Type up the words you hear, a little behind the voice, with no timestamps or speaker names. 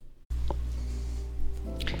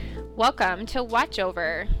Welcome to Watch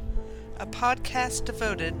Over, a podcast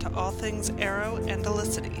devoted to all things Arrow and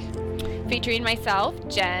Elicity. featuring myself,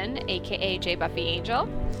 Jen, aka J Buffy Angel.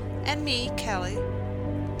 And me, Kelly,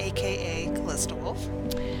 aka Callista Wolf.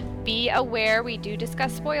 Be aware we do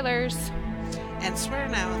discuss spoilers, And swear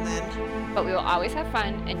now and then. but we will always have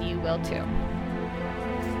fun, and you will too.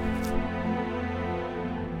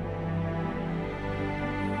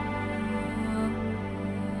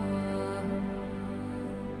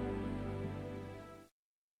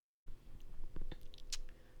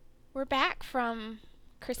 We're back from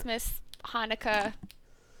Christmas, Hanukkah,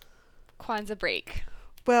 Kwanzaa break.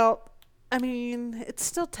 Well, I mean, it's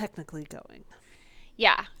still technically going.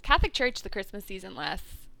 Yeah, Catholic Church, the Christmas season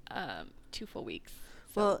lasts 2 full weeks.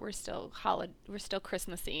 So Well, we're still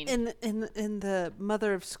Christmasing. In the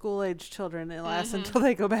mother of school age children, it lasts until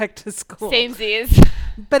they go back to school. Samesies.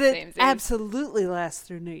 But it Samesies. absolutely lasts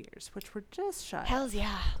through New Year's, which we're just shy of. Hells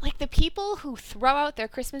yeah. Like the people who throw out their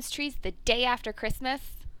Christmas trees the day after Christmas,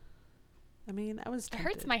 I mean, I was it tempted.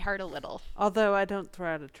 hurts my heart a little. Although I don't throw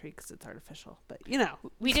out a tree because it's artificial. But, you know.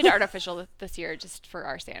 We did artificial this year just for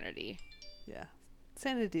our sanity. Yeah.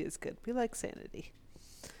 Sanity is good. We like sanity.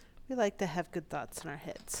 We like to have good thoughts in our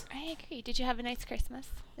heads. I agree. Did you have a nice Christmas?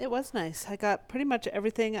 It was nice. I got pretty much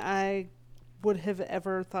everything I would have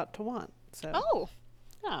ever thought to want. So Oh,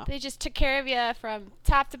 yeah. they just took care of you from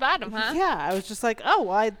top to bottom, huh? Yeah, I was just like,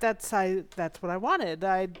 oh, that's what I wanted.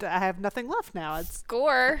 I have nothing left now.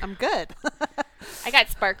 Score. I'm good. I got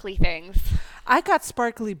sparkly things. I got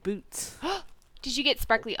sparkly boots. Did you get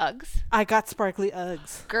sparkly Uggs? I got sparkly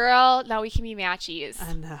Uggs. Girl, now we can be matchies.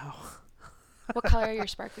 I know. What color are your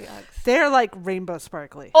sparkly Uggs? They're like rainbow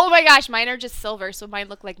sparkly. Oh my gosh, mine are just silver, so mine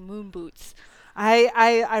look like moon boots.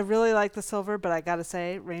 I really like the silver, but I gotta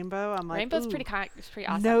say, rainbow. I'm like, Rainbow's ooh, pretty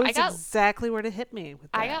awesome. knows I got exactly where to hit me with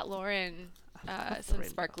that. I got Lauren love the some rainbow.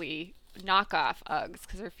 sparkly knockoff Uggs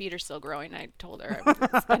because her feet are still growing. I told her I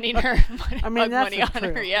wasn't spending her I mean, Ugg that's money just on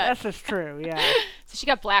true. her yet. That's just true. Yeah. So she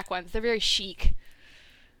got black ones. They're very chic.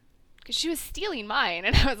 Because she was stealing mine,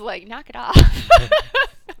 and I was like, knock it off.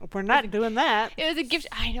 We're not doing that. It was a gift.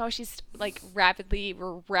 I know she's like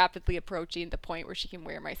we're rapidly approaching the point where she can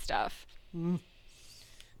wear my stuff.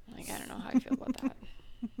 Like, I don't know how I feel about that.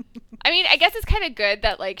 I mean, I guess it's kind of good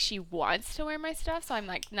that like she wants to wear my stuff, so I'm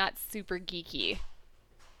like not super geeky.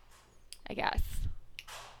 I guess.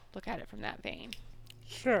 Look at it from that vein.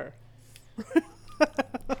 Sure.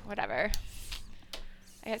 Whatever.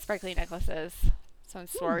 I got sparkly necklaces. Some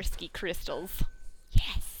Swarovski crystals.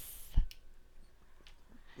 Yes.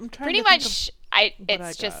 I'm trying Pretty to think much, I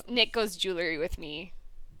it's just got. Nick goes jewelry with me.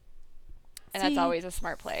 And See, that's always a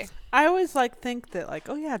smart play. I always think that like,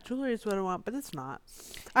 oh yeah, jewelry is what I want, but it's not.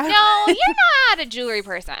 No, you're not a jewelry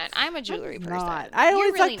person. I'm a jewelry person. Not. I You're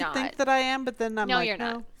always really like to not. think that I am, but then I'm No, like, you're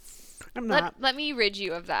not. no, I'm not. Let me rid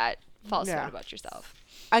you of that falsehood Yeah. about yourself.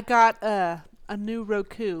 I got a new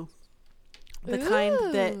Roku, the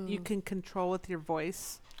kind that you Ooh. can control with your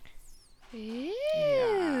voice. Ew.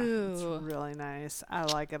 Yeah, it's really nice. I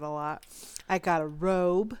like it a lot. I got a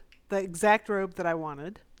robe, the exact robe that I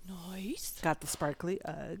wanted. Nice. Got the sparkly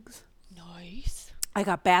Uggs. Nice. I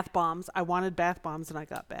got bath bombs. I wanted bath bombs, and I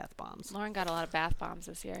got bath bombs. Lauren got a lot of bath bombs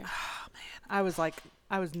this year. I was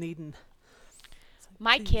needing.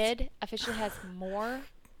 My Please. kid officially has more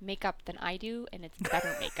makeup than I do, and it's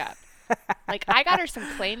better makeup. Like, I got her some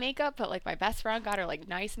clay makeup, but like my best friend got her like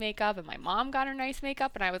nice makeup, and my mom got her nice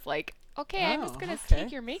makeup, and I was like, okay, I'm just Oh, gonna okay.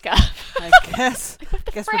 take your makeup. I guess. Like, what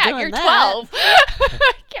the guess frat? we're doing You're that. 12.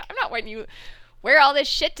 Yeah, I'm not letting you wear all this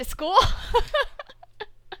shit to school.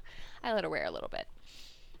 I let her wear a little bit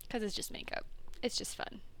because it's just makeup. It's just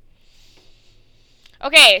fun.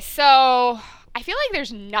 Okay, so I feel like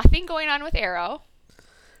there's nothing going on with Arrow.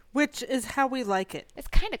 Which is how we like it. It's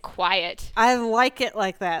kind of quiet. I like it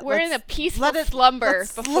like that. We're in a Let's peaceful let it- slumber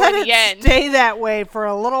let's before let the it end. Stay that way for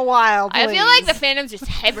a little while, I feel like the please. fandom's just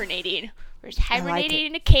hibernating. We're just like hibernating it.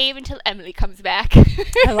 in a cave until Emily comes back.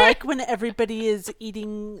 I like when everybody is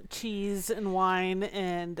eating cheese and wine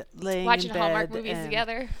and laying Watching in bed Hallmark movies and,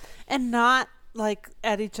 together. and not like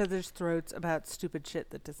at each other's throats about stupid shit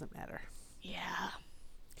that doesn't matter. Yeah.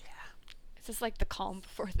 It's just like the calm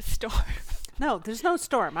before the storm. No, there's no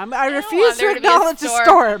storm. I don't refuse want to there to be a acknowledge a storm.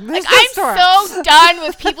 storm. There's Like, no I'm storm. so done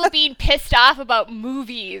with people being pissed off about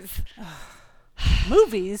movies.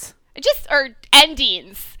 Movies. Or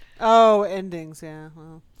endings. Oh, endings. Yeah.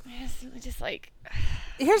 Well, Just like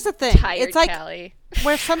here's the thing. tired It's like Callie.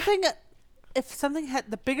 where something, if something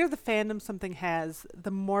the bigger the fandom something has,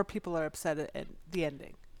 the more people are upset at the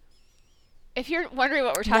ending. If you're wondering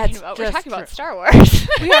what we're talking about, we're talking about true. Star Wars.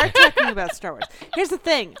 We are talking about Star Wars. Here's the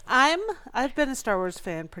thing. I've been a Star Wars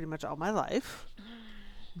fan pretty much all my life.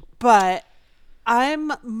 But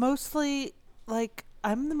I'm mostly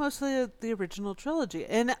mostly the original trilogy,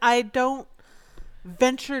 and I don't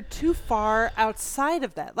venture too far outside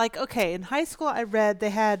of that. Like, okay, in high school they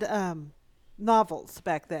had novels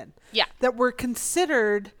back then. Yeah. That were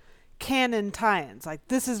considered canon tie-ins. Like,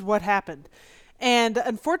 this is what happened. And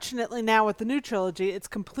unfortunately now with the new trilogy, it's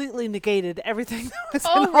completely negated everything that was in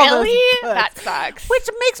all those books. That sucks. Which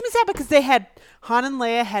makes me sad because they had Han and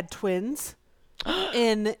Leia had twins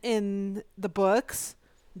in the books,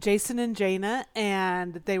 Jason and Jaina,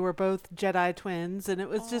 and they were both Jedi twins, and it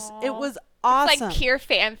was just it was awesome. It's like pure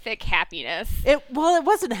fanfic happiness. It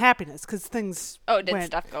wasn't happiness because things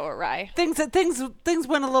stuff go awry? Things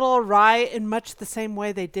went a little awry in much the same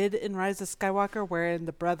way they did in Rise of Skywalker, wherein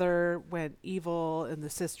the brother went evil and the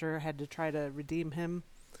sister had to try to redeem him.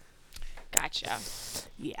 Gotcha.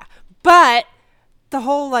 Yeah, but the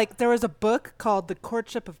whole there was a book called The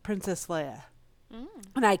Courtship of Princess Leia.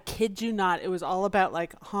 And I kid you not, it was all about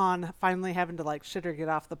Han finally having to shit or get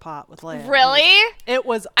off the pot with Leia. Really? It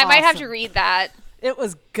was I awesome. might have to read that. It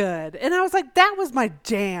was good. And I was like, that was my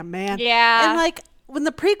jam, man. Yeah. And when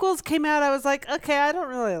the prequels came out, I was like, okay, I don't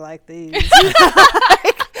really like these.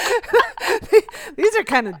 These are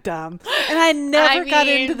kind of dumb. And I never got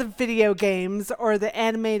into the video games or the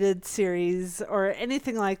animated series or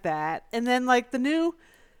anything like that. And then the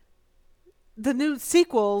new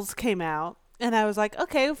sequels came out. And I was like,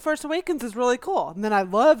 okay, Force Awakens is really cool. And then I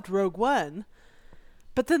loved Rogue One.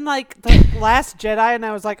 But then, the Last Jedi, and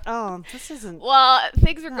I was like, oh, this isn't... Well,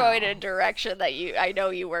 things were going in a direction that I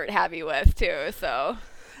know you weren't happy with, too, so...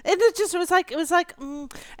 And it was like...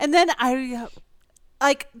 And then I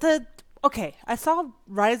saw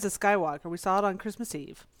Rise of Skywalker. We saw it on Christmas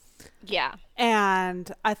Eve. Yeah.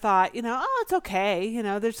 And I thought, it's okay.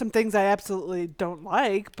 There's some things I absolutely don't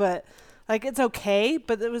like, but, it's okay.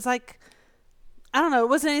 But it was I don't know. It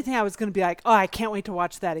wasn't anything I was going to be like, oh, I can't wait to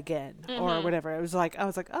watch that again or whatever. It was I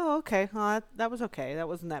was like, oh, okay. Well, that was okay. That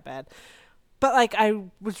wasn't that bad. But I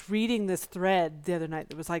was reading this thread the other night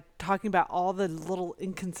that was talking about all the little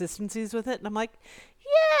inconsistencies with it. And I'm like,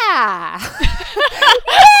 yeah.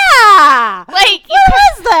 Yeah. What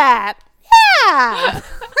was that? Yeah.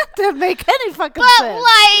 That didn't make any fucking sense.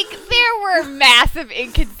 But there were massive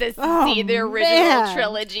inconsistencies in the original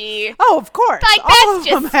trilogy. Oh, of course. That's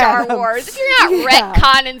just Star Wars. If you're not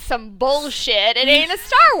retconning some bullshit, it ain't a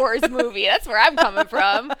Star Wars movie. That's where I'm coming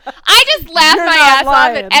from. I just laughed my ass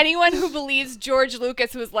off at anyone who believes George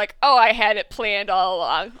Lucas was like, oh, I had it planned all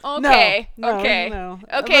along. Okay. No.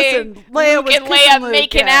 Okay. Listen, Luke and Leia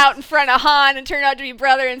making out in front of Han and turned out to be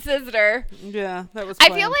brother and sister. Yeah, that was I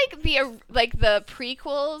feel like the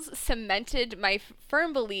prequels cemented my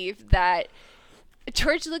firm belief that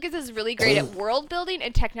George Lucas is really great at world building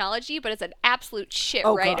and technology, but is an absolute shit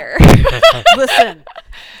writer. Listen,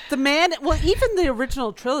 the man, even the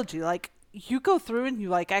original trilogy, you go through and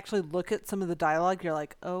you actually look at some of the dialogue, you're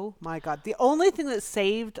like, oh my God. The only thing that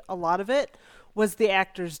saved a lot of it was the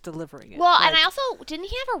actors delivering it. Well, and I also, didn't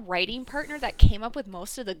he have a writing partner that came up with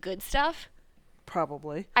most of the good stuff?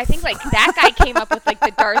 Probably. I think that guy came up with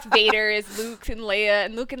the Darth Vader is Luke and Leia,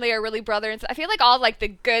 and Luke and Leia are really brother. And I feel like all the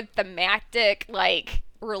good thematic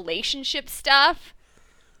relationship stuff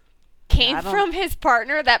came from his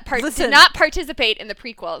partner that did not participate in the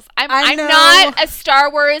prequels. I'm not a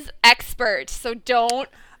Star Wars expert, so don't.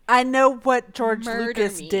 I know what George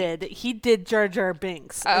Lucas me. did. He did Jar Jar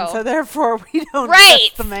Binks, and Oh. so therefore we don't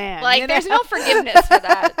trust the man. There's no forgiveness for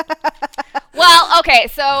that. Well, okay,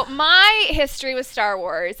 so my history with Star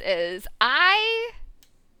Wars is I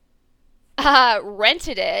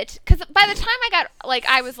rented it because by the time I got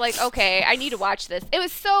I was like, okay, I need to watch this. It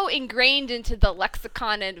was so ingrained into the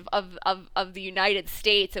lexicon of the United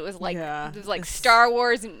States. It was it was Star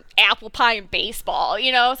Wars and apple pie and baseball, So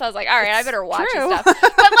I was like, all right, I better watch this stuff.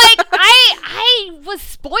 But I was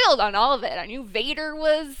spoiled on all of it. I knew Vader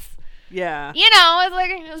was. Yeah.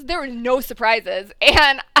 There were no surprises,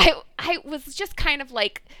 and I was just kind of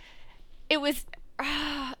it was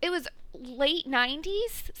late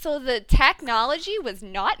 90s, so the technology was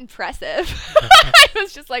not impressive. I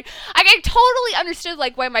was just I totally understood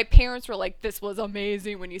why my parents were this was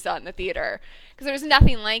amazing when you saw it in the theater, because there was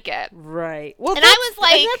nothing like it. Right. Well, and I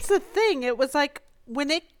was and that's the thing. It was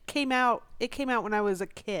when it came out when I was a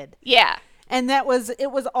kid. Yeah. And it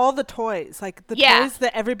was all the toys, toys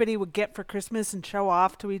that everybody would get for Christmas and show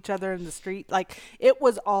off to each other in the street. It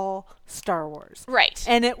was all Star Wars. Right.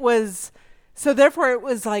 And it was, so therefore it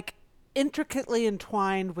was intricately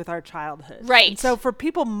entwined with our childhood. Right. And so for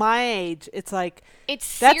people my age, it's like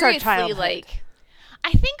It's that's our seriously childhood. like,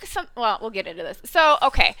 I think well, we'll get into this. So,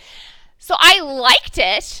 okay. So I liked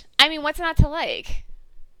it. I mean, what's not to like?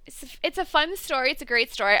 It's a fun story. It's a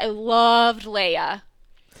great story. I loved Leia.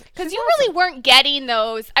 Because you really weren't getting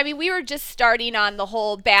those. I mean, we were just starting on the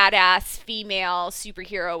whole badass female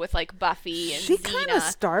superhero with like Buffy and She Xena. kind of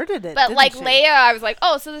started it, But didn't like she? Leia, I was like,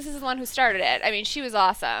 oh, so this is the one who started it. I mean, she was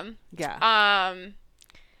awesome. Yeah.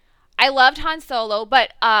 I loved Han Solo,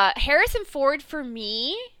 but Harrison Ford for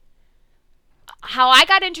me, how I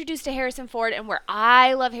got introduced to Harrison Ford and where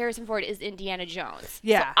I love Harrison Ford is Indiana Jones.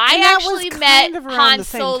 Yeah. So I And that actually was met kind of around Han the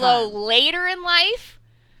same Solo time. later in life.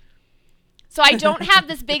 So I don't have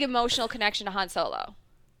this big emotional connection to Han Solo.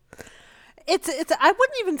 It's I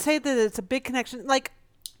wouldn't even say that it's a big connection. Like,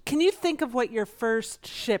 can you think of what your first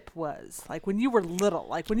ship was? Like when you were little,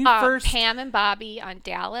 like when you first Pam and Bobby on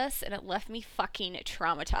Dallas, and it left me fucking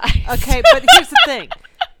traumatized. Okay, but here's the thing.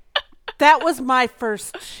 That was my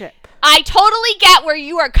first ship. I totally get where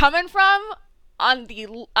you are coming from on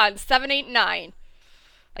 7, 8, 9.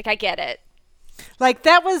 Like I get it. Like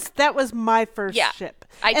that was my first Yeah, ship.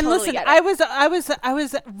 I and totally listen, get it. I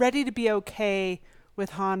was ready to be okay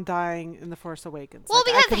with Han dying in The Force Awakens. Well,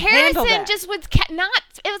 Like, I because could handle Harrison that. just was not.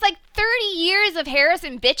 It was like 30 years of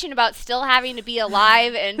Harrison bitching about still having to be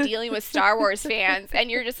alive and dealing with Star Wars fans, and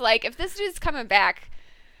you're just like, if this dude's coming back,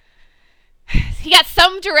 he got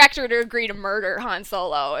some director to agree to murder Han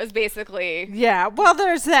Solo. Is basically. Yeah, well,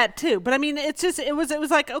 there's that too. But I mean, it's just it was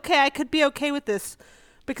like, okay, I could be okay with this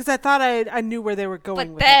because I thought I knew where they were going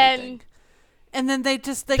But with then everything. And then they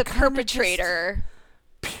the kinda perpetrator.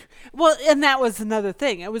 Well, and that was another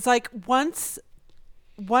thing. It was like once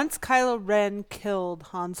Kylo Ren killed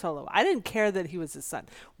Han Solo, I didn't care that he was his son.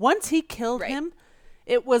 Once he killed Right. him,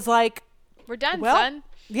 it was like, We're done, well, son.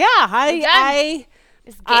 yeah,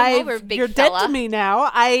 It's game over, big you're fella. dead to me now.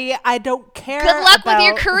 I don't care. Good luck with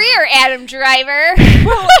your about- career, Adam Driver.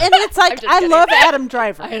 Well, and it's I'm like just I kidding. love Adam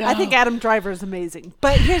Driver. I I think know. Adam Driver is amazing.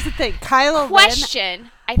 But here's the thing, Kylo Ren.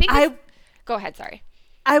 Question. I think. I Go ahead. Sorry.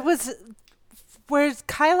 I was, whereas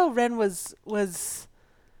Kylo Ren was,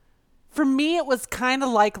 for me, it was kind of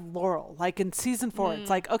like Laurel, like in season 4. It's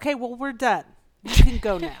like, okay, well, we're done. You can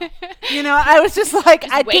go now. You know, I was just like,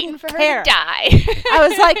 Just I waiting didn't for care. her to die. I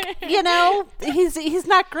was like, you know, he's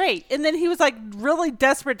not great. And then he was like really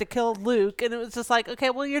desperate to kill Luke, and it was just like, okay,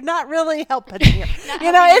 well, you're not really helping here. Not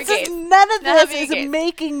You know, helping it's your just case. none of Not this helping your is case.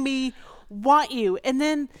 making me want you. And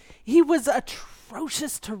then he was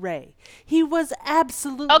atrocious to Rey. He was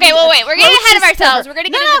absolutely Okay, well, wait. We're getting ahead of atrocious to ourselves. her. We're gonna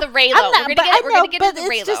get No, into the Reylo. I'm not, We're but gonna I know, get but into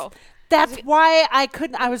the it's just- Reylo. That's why I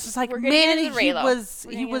couldn't. I was just like, We're gonna get man, into the he Reylo. was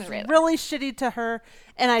We're gonna he get was into the Reylo. really shitty to her,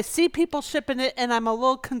 and I see people shipping it, and I'm a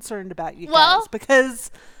little concerned about you Well- guys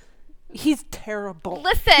because he's terrible.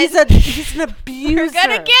 Listen. he's an abuser. We're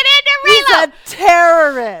gonna get into He's Reylo. a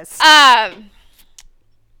terrorist.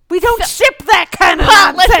 We don't ship that kind of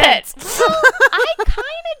nonsense. Listen. I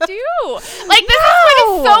kind of do. Like, this is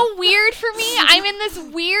what is so weird for me. I'm in this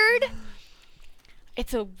weird.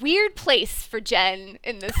 It's a weird place for Jen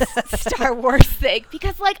in this Star Wars thing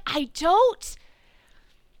because, like, I don't.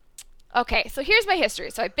 Okay, so here's my history.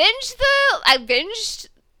 So I was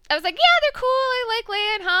like, yeah, they're cool. I like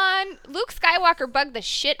Leia and Han. Luke Skywalker bugged the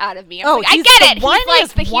shit out of me. I was like, I he's get the it. He's like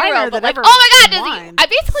whiniest the hero. whiner But that like, ever oh my god, does whined. he? I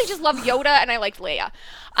basically just love Yoda and I liked Leia.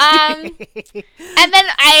 And then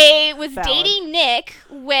I was Valid. dating Nick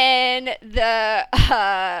when the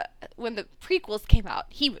prequels came out.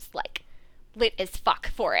 He was like lit as fuck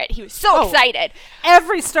for it. He was so excited.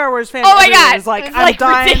 Every Star Wars fan Oh my everywhere God. is like, It was, I'm like,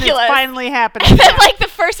 dying. ridiculous. It's finally happening. And then, like, the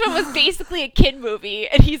first one was basically a kid movie,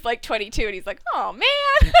 and he's like 22, and he's like, "Oh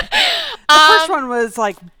man." The first one was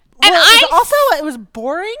like, and it was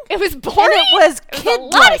boring. It was boring. And it was a kid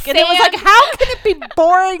lot of like, and it was like, sand. how can it be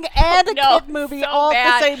boring and a No, kid movie so all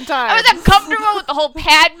bad. at the same time? I was uncomfortable with the whole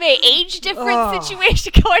Padme age difference Ugh.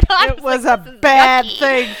 situation going on. It was like, a this is bad yucky.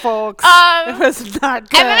 thing, folks. Um, It was not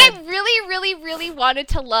good. And then I really, really, really wanted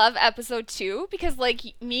to love episode 2 because, like,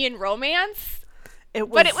 me and romance.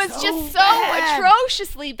 But it was just so bad.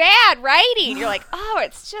 atrociously bad writing. You're like, oh,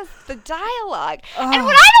 it's just the dialogue. And Ugh.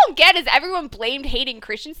 what I don't get is everyone blamed Hayden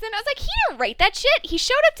Christensen. I was like, he didn't write that shit. He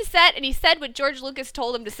showed up to set and he said what George Lucas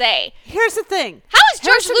told him to say. Here's the thing. How is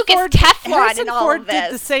George Lucas Teflon Harrison in all Ford of did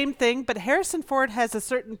the this? same thing, but Harrison Ford has a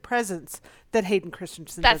certain presence that Hayden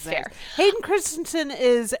Christensen That's doesn't have. fair. Hayden Christensen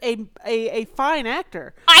is a fine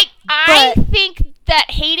actor. I But- think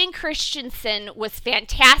that Hayden Christensen was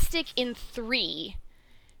fantastic in 3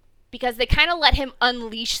 because they kind of let him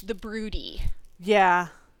unleash the broody. Yeah.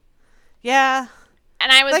 Yeah.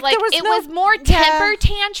 And I was like it was more yeah. temper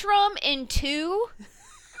tantrum in 2.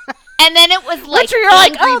 And then it was like, Which you're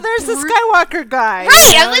like, oh, there's the Skywalker guy. Right.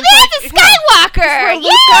 You know, I was like, it's there's the Skywalker.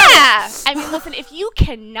 Yeah. I mean, listen, if you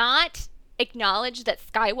cannot acknowledge that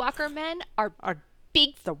Skywalker men are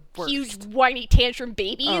big, the worst. huge, whiny tantrum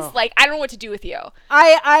babies, like, I don't know what to do with you.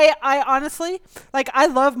 I honestly, like, I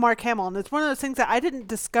love Mark Hamill. And it's one of those things that I didn't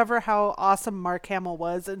discover how awesome Mark Hamill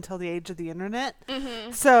was until the age of the internet.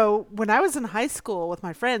 Mm-hmm. So when I was in high school with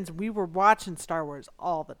my friends, we were watching Star Wars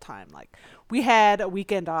all the time. Like, we had a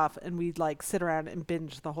weekend off and we'd like sit around and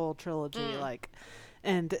binge the whole trilogy.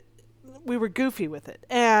 And we were goofy with it.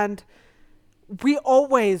 And we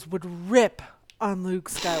always would rip on Luke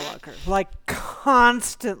Skywalker, like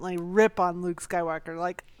constantly rip on Luke Skywalker,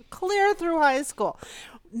 like clear through high school.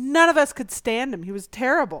 None of us could stand him. He was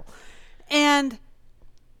terrible. And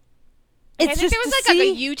I think there was like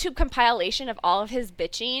a YouTube compilation of all of his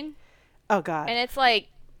bitching. Oh God. And it's like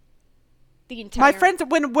the entire my friends,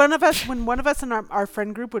 when one of us in our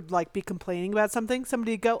friend group would like be complaining about something,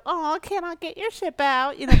 somebody would go, "Oh, cannot get your ship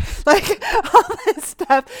out," you know, like all this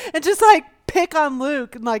stuff, and just like pick on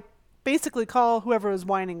Luke and like basically call whoever was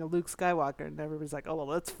whining a Luke Skywalker, and everybody's like, "Oh well,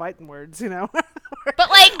 that's fighting words," you know. But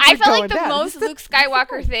like, I felt like the most Luke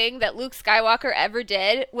Skywalker thing that Luke Skywalker ever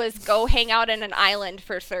did was go hang out in an island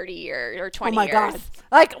for 30 years or 20 years. Oh my God!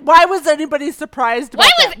 Like, why was anybody surprised? Why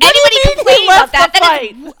was anybody complaining about that? That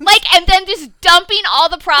is, like, and then just dumping all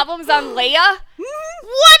the problems on Leia.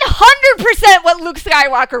 100% what Luke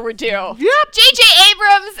Skywalker would do. Yep. J.J.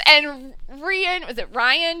 Abrams and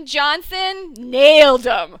Rian Johnson nailed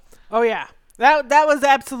him. Oh yeah. That was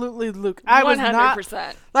absolutely Luke. I 100%. Was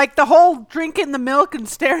not like the whole drinking the milk and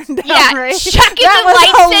staring down. Yeah, Ray. chucking the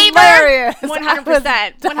lightsaber.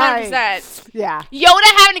 100%. 100%. Yeah.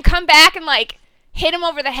 Yoda having to come back and like hit him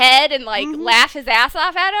over the head and like laugh his ass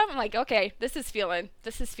off at him. I'm like, okay, this is feeling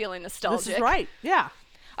nostalgic. This is right. Yeah.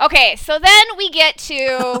 Okay, so then we get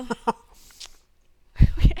to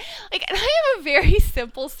like, and I am a very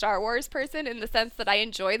simple Star Wars person in the sense that I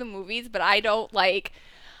enjoy the movies, but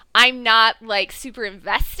I'm not like super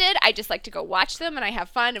invested. I just like to go watch them and I have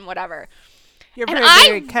fun and whatever. You're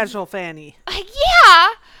very casual fanny. Yeah.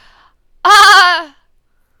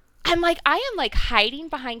 I'm like, I am like hiding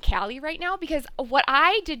behind Callie right now because what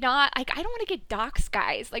I did not, like, I don't want to get doxxed,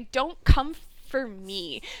 guys. Like, don't come for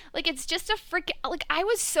me. Like, it's just a freaking, like, I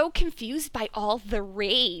was so confused by all the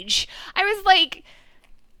rage. I was like,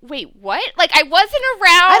 wait, what? Like, I wasn't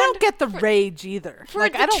around. I don't get the rage either.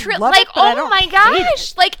 Like, I don't love like, it, but I don't my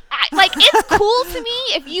gosh. it. Like, it's cool to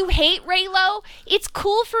me if you hate Reylo. It's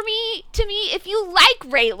cool for me if you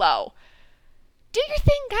like Reylo. Do your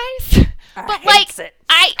thing, guys. But like, it.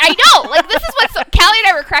 I know. Like, this is what's Callie and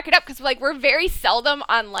I were cracking up because like we're very seldom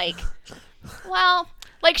on like, well,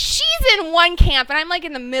 like she's in one camp and I'm like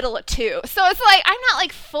in the middle of two. So it's like I'm not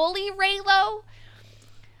like fully Reylo.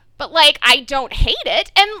 But, like, I don't hate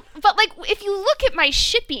it. But, like, if you look at my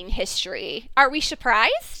shipping history, are we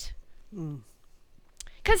surprised?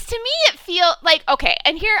 Because to me it feels like, okay,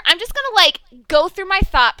 and here I'm just going to, like, go through my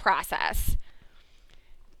thought process.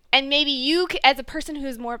 And maybe you, as a person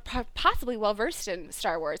who's more possibly well-versed in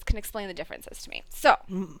Star Wars, can explain the differences to me. So,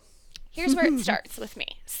 here's where it starts with me.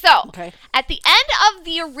 So, at the end of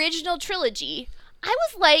the original trilogy, I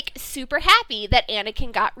was like super happy that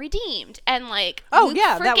Anakin got redeemed and like Luke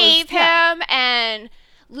forgave him and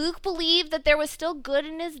Luke believed that there was still good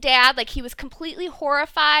in his dad. Like he was completely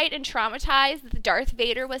horrified and traumatized that Darth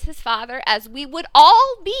Vader was his father, as we would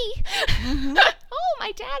all be. Oh,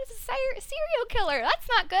 my dad is a serial killer. That's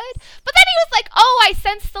not good. But then he was like, oh, I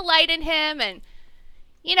sense the light in him and,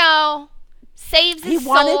 you know, saves his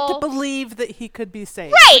soul. He wanted to believe that he could be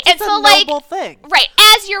saved. Right. And so, like, thing. Right.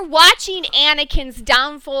 As you're watching Anakin's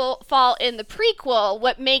downfall in the prequel,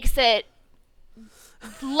 what makes it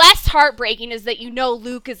less heartbreaking is that you know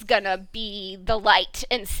Luke is gonna be the light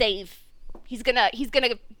and save. He's gonna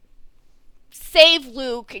save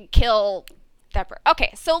Luke and kill Thepper.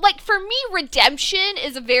 Okay. So, like, for me, redemption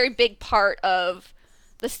is a very big part of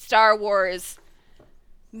the Star Wars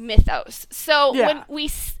mythos. So when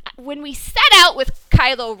we set out with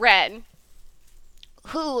Kylo Ren,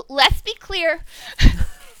 who, let's be clear,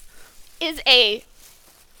 is a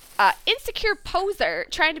insecure poser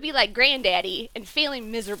trying to be like granddaddy and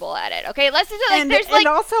failing miserable at it. Okay, let's just like and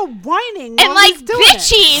also whining and like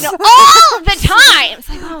bitching all the time. It's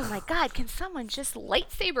like, oh my God, can someone just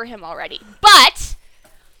lightsaber him already? But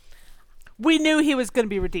we knew he was going to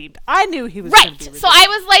be redeemed. I knew he was going to be redeemed. So I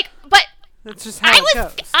was like, but that's just how it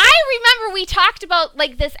goes. I remember we talked about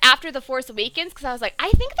like this after The Force Awakens because I was like,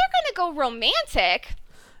 I think they're going to go romantic.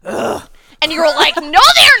 Ugh. And you were like, no,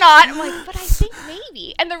 they're not. I'm like, but I think maybe.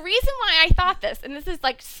 creepy. And the reason why I thought this, and this is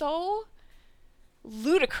like so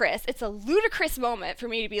ludicrous, it's a ludicrous moment for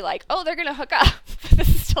me to be like, oh, they're gonna hook up. This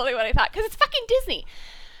is totally what I thought, because it's fucking Disney.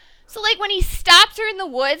 So like when he stops her in the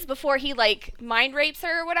woods before he like mind rapes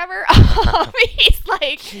her or whatever, he's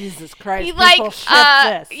like, Jesus Christ, he like this.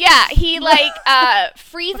 yeah, he like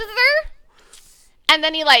freezes her, and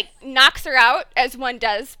then he like knocks her out, as one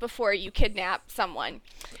does before you kidnap someone.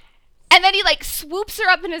 And then he like swoops her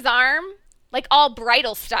up in his arm, like all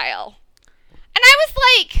bridal style. And I was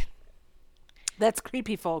like, that's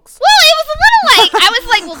creepy, folks. well, it was a little like, I was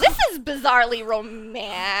like, well, this is bizarrely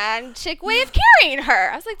romantic way of carrying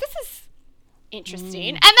her. I was like, this is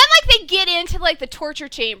interesting. And then like they get into like the torture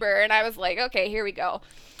chamber, and I was like, okay, here we go.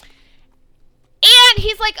 And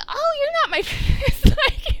he's like, oh, you're not my it's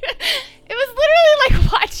like, it was literally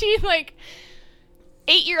like watching like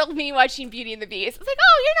 8-year-old me watching Beauty and the Beast. It's like,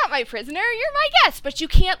 oh, you're not my prisoner, you're my guest, but you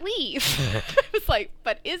can't leave. I was like,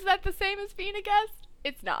 but is that the same as being a guest?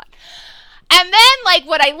 It's not. And then, like,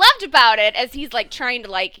 what I loved about it, as he's, like, trying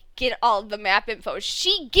to, like, get all of the map info,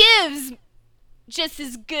 she gives just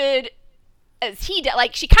as good as he does.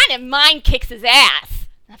 Like, she kind of mind kicks his ass.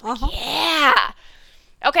 And I'm like, yeah.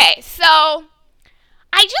 Okay, so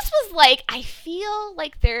I just was like, I feel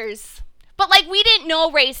like there's... But, like, we didn't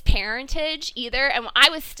know Rey's parentage either, and I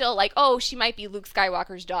was still like, oh, she might be Luke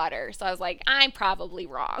Skywalker's daughter. So I was like, I'm probably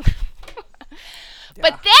wrong. Yeah.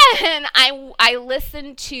 But then I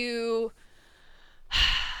listened to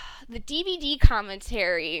the DVD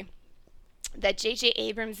commentary that J.J.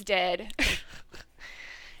 Abrams did.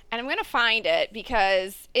 And I'm going to find it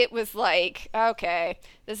because it was like, okay,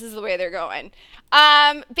 this is the way they're going.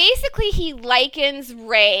 Basically, he likens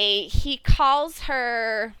Rey. He calls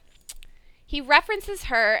her... He references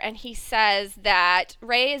her, and he says that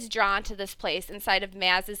Rey is drawn to this place inside of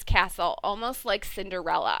Maz's castle, almost like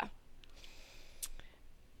Cinderella.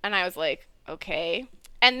 And I was like, okay.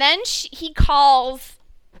 And then he calls,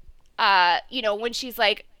 when she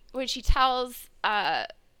tells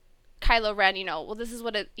Kylo Ren, well, this is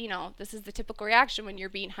what this is the typical reaction when you're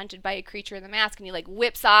being hunted by a creature in the mask, and he like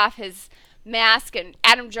whips off his mask, and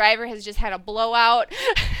Adam Driver has just had a blowout.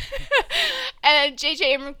 And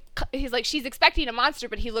J.J. Abrams, he's like, she's expecting a monster,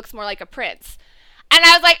 but he looks more like a prince. And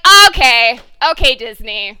I was like, okay,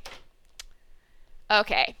 Disney.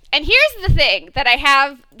 Okay. And here's the thing that I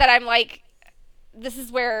have that I'm like, this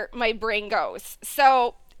is where my brain goes.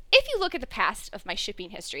 So if you look at the past of my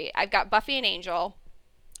shipping history, I've got Buffy and Angel.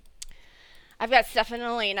 I've got Stefan and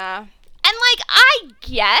Elena. And, like, I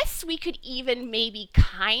guess we could even maybe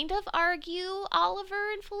kind of argue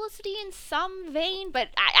Oliver and Felicity in some vein, but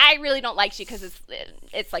I really don't like you because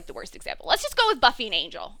it's like the worst example. Let's just go with Buffy and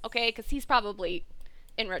Angel, okay? Because he's probably,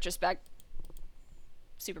 in retrospect,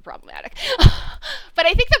 super problematic. But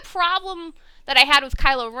I think the problem that I had with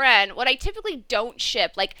Kylo Ren, what I typically don't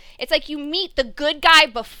ship, like, it's like you meet the good guy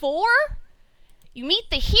before, you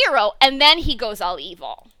meet the hero, and then he goes all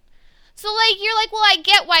evil. So, like, you're like, well, I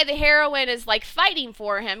get why the heroine is, like, fighting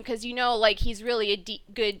for him, because, like, he's really a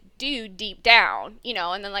good dude deep down,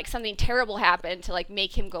 and then, like, something terrible happened to, like,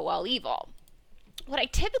 make him go all evil. What I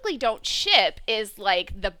typically don't ship is,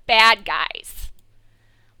 like, the bad guys.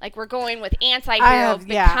 Like, we're going with anti-hero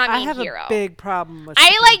becoming hero. I have a big problem with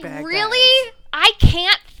bad really, guys. I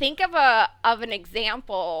can't think of an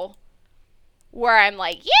example where I'm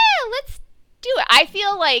like, yeah, let's do it. I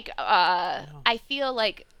feel like,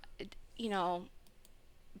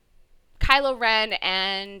 Kylo Ren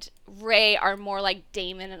and Rey are more like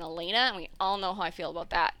Damon and Elena, and we all know how I feel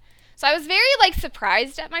about that. So I was very, like,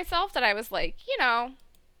 surprised at myself that I was like,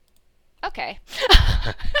 okay.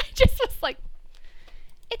 I just was like,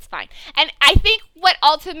 it's fine. And I think what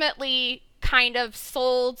ultimately kind of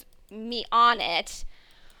sold me on it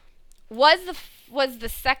was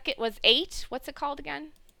 8. What's it called again?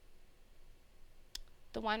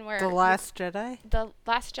 The one where... The Last Jedi? The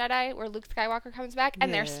Last Jedi, where Luke Skywalker comes back.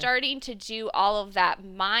 And they're starting to do all of that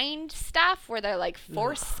mind stuff where they're, like,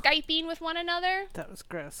 force Skyping with one another. That was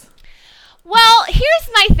gross. Well, here's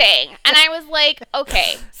my thing. And I was like,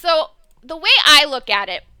 okay. So the way I look at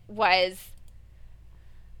it was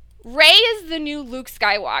Rey is the new Luke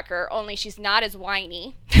Skywalker, only she's not as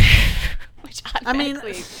whiny. Which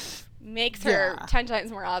automatically makes her 10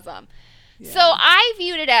 times more awesome. Yeah. So I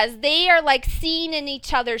viewed it as they are, like, seeing in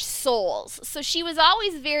each other's souls. So she was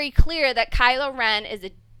always very clear that Kylo Ren is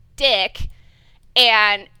a dick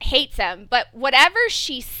and hates him. But whatever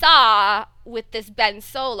she saw with this Ben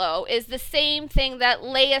Solo is the same thing that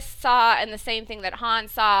Leia saw and the same thing that Han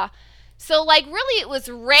saw. So, like, really, it was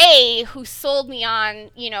Rey who sold me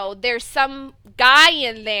on, there's some guy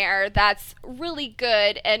in there that's really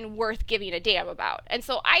good and worth giving a damn about. And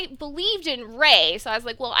so I believed in Rey. So I was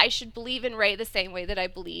like, well, I should believe in Rey the same way that I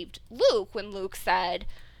believed Luke when Luke said,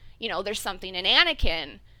 there's something in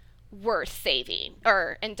Anakin worth saving,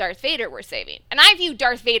 and Darth Vader worth saving. And I view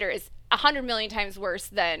Darth Vader as 100 million times worse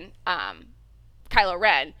than Kylo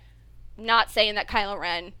Ren. Not saying that Kylo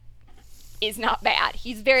Ren is not bad.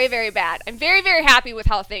 He's very, very bad. I'm very, very happy with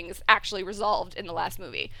how things actually resolved in the last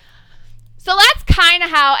movie. So that's kind of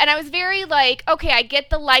how, and I was very like, okay, I get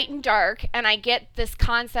the light and dark, and I get this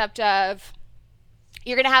concept of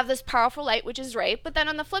you're going to have this powerful light, which is Rey, but then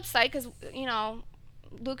on the flip side, because,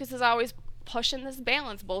 Lucas is always pushing this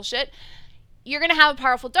balance bullshit, you're going to have a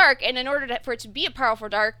powerful dark, and in order for it to be a powerful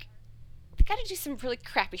dark, they got to do some really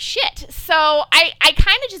crappy shit. So I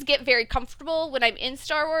kind of just get very comfortable when I'm in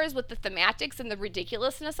Star Wars with the thematics and the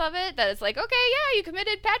ridiculously of it. That it's like, okay, yeah, you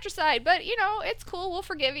committed patricide, but it's cool. We'll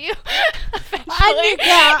forgive you.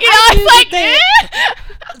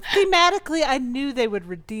 Thematically, I knew they would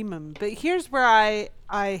redeem him. But here's where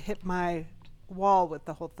I hit my wall with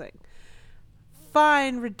the whole thing.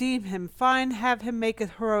 Fine, redeem him. Fine, have him make a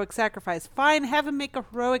heroic sacrifice. Fine, have him make a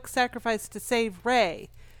heroic sacrifice to save Rey.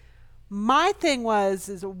 My thing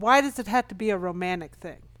is why does it have to be a romantic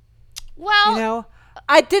thing? Well,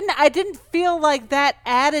 I didn't feel like that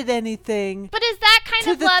added anything. But is that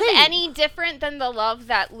kind of love any different than the love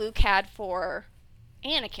that Luke had for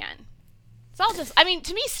Anakin? It's all just,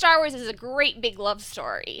 to me, Star Wars is a great big love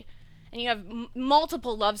story. And you have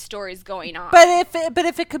multiple love stories going on. But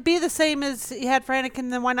if it could be the same as he had for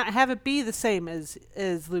Anakin, then why not have it be the same as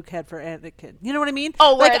Luke had for Anakin? You know what I mean?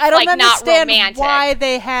 Oh, where it's I don't not understand romantic. Why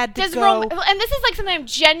they had to go. And this is like something I'm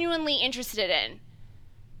genuinely interested in.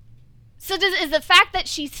 So is the fact that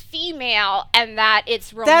she's female and that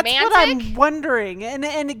it's romantic? That's what I'm wondering.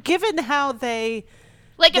 And given how they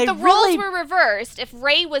if the roles were reversed, if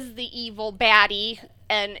Rey was the evil baddie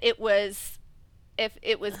and it was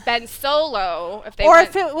Ben Solo, if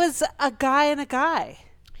it was a guy and a guy.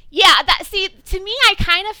 Yeah, to me, I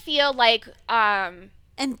kind of feel like and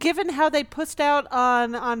given how they pushed out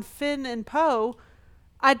on Finn and Poe,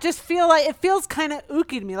 I just feel like it feels kind of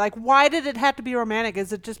ooky to me. Like, why did it have to be romantic?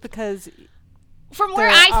 Is it just because from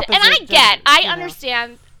where I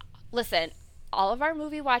understand. Listen, all of our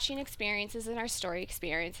movie watching experiences and our story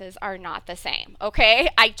experiences are not the same, okay?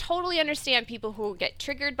 I totally understand people who get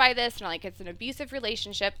triggered by this and are like, it's an abusive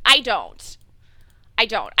relationship. I don't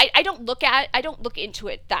look into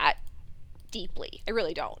it that deeply. I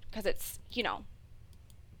really don't, because it's,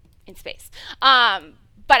 in space.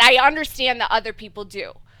 But I understand that other people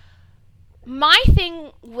do. My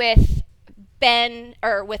thing with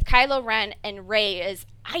with Kylo Ren and Rey is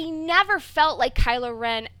I never felt like Kylo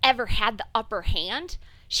Ren ever had the upper hand.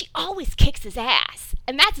 She always kicks his ass.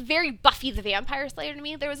 And that's very Buffy the Vampire Slayer to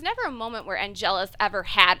me. There was never a moment where Angelus ever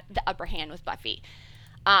had the upper hand with Buffy.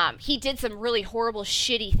 He did some really horrible,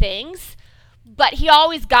 shitty things, but he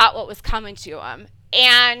always got what was coming to him.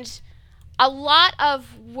 And a lot of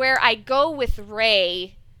where I go with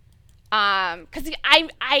Rey, because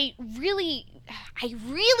I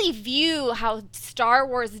really view how Star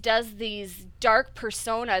Wars does these dark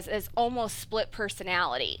personas as almost split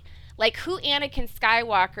personality. Like, who Anakin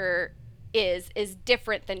Skywalker is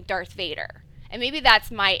different than Darth Vader. And maybe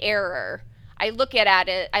that's my error. I look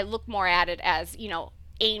more at it as,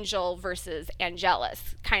 Angel versus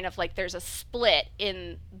Angelus. Kind of like there's a split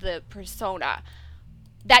in the persona.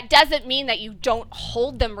 That doesn't mean that you don't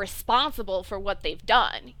hold them responsible for what they've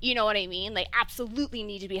done. You know what I mean? They absolutely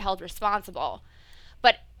need to be held responsible.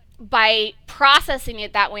 But by processing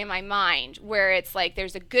it that way in my mind, where it's like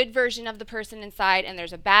there's a good version of the person inside and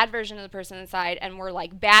there's a bad version of the person inside, and we're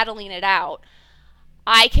like battling it out,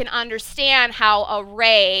 I can understand how a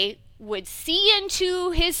Rey would see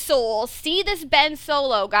into his soul, see this Ben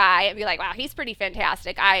Solo guy, and be like, wow, he's pretty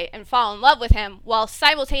fantastic, and fall in love with him, while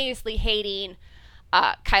simultaneously hating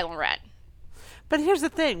Kylo Ren. But here's the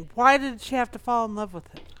thing: why did she have to fall in love with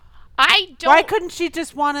him? Why couldn't she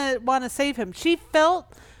just want to save him? She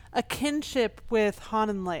felt a kinship with Han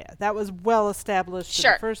and Leia. That was well established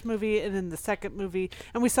in the first movie and in the second movie,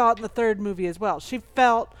 and we saw it in the third movie as well. She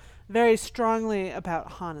felt very strongly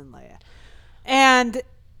about Han and Leia, and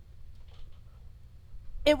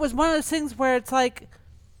it was one of those things where it's like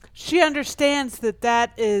she understands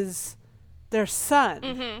that is their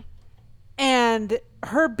son, and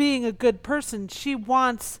her being a good person, she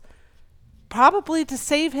wants probably to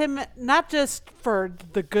save him, not just for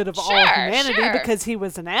the good of all humanity because he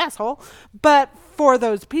was an asshole, but for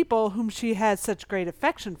those people whom she has such great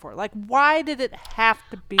affection for. Like, why did it have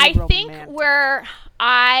to be romantic? Think where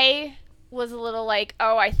I was a little like,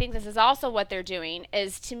 oh, I think this is also what they're doing,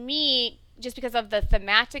 is to me, just because of the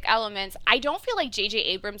thematic elements, I don't feel like J.J.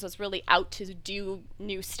 Abrams was really out to do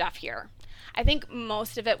new stuff here. I think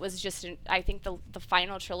most of it was just, I think the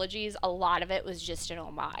final trilogies, a lot of it was just an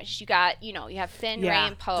homage. You got, you have Finn, Rey,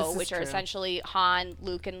 and Poe, which are essentially Han,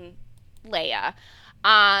 Luke, and Leia.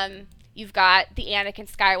 You've got the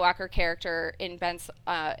Anakin Skywalker character in Ben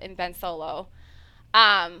Solo.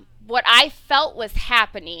 What I felt was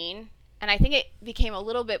happening, and I think it became a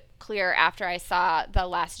little bit clearer after I saw The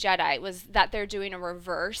Last Jedi, was that they're doing a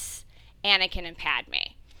reverse Anakin and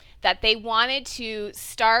Padme. That they wanted to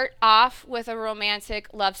start off with a romantic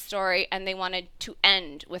love story and they wanted to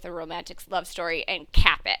end with a romantic love story and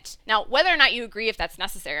cap it. Now, whether or not you agree if that's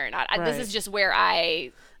necessary or not, this is just where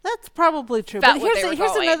that's probably true. But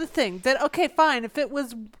here's another thing. That, okay, fine, if it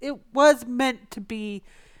was meant to be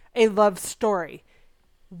a love story,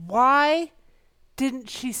 why didn't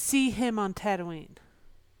she see him on Tatooine?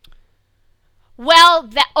 Well,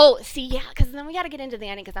 because then we got to get into the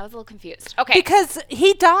ending because I was a little confused. Okay. Because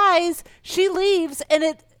he dies, she leaves, and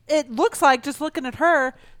it looks like, just looking at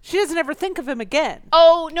her, she doesn't ever think of him again.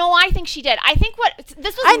 Oh, no, I think she did. I think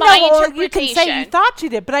this was my interpretation. You can say you thought she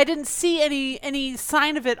did, but I didn't see any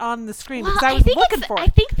sign of it on the screen because I was looking for it. I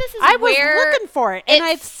think this is where I was looking for it, and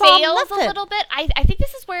I saw nothing. A little bit. I think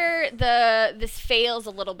this is where this fails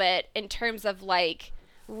a little bit in terms of, like,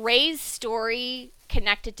 Rey's story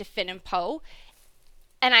connected to Finn and Poe.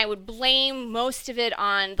 And I would blame most of it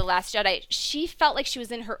on The Last Jedi. She felt like she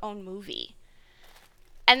was in her own movie.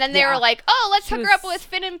 And then they were like, oh, let's hook her up with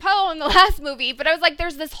Finn and Poe in the last movie. But I was like,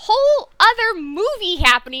 there's this whole other movie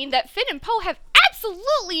happening that Finn and Poe have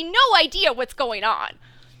absolutely no idea what's going on.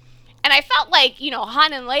 And I felt like,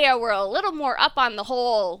 Han and Leia were a little more up on the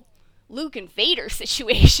whole Luke and Vader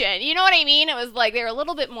situation. You know what I mean? It was like they were a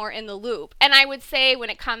little bit more in the loop. And I would say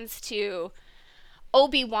when it comes to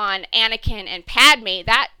Obi-Wan, Anakin, and Padme,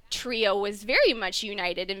 that trio was very much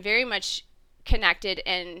united and very much connected,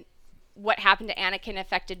 and what happened to Anakin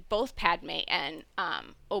affected both Padme and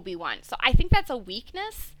Obi-Wan. So I think that's a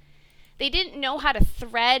weakness. They didn't know how to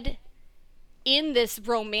thread in this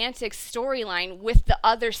romantic storyline with the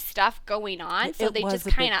other stuff going on, so they just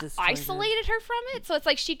kind of isolated her from it. So it's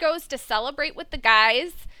like she goes to celebrate with the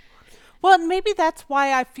guys. Well, maybe that's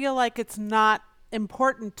why I feel like it's not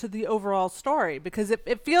important to the overall story, because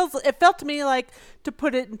it felt to me like, to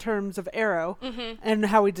put it in terms of Arrow and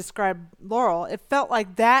how we describe Laurel, it felt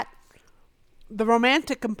like that the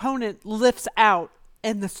romantic component lifts out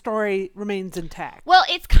and the story remains intact. Well,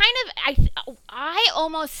 it's kind of, I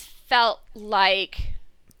almost felt like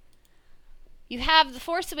you have The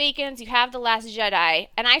Force Awakens, you have The Last Jedi,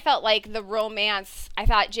 and I felt like the romance, I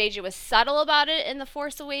thought JJ was subtle about it in The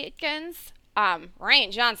Force Awakens.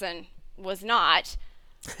 Rian Johnson was not.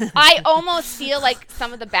 I almost feel like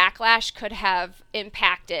some of the backlash could have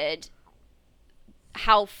impacted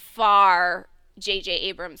how far J.J.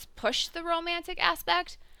 Abrams pushed the romantic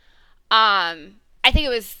aspect. I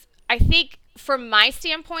think from my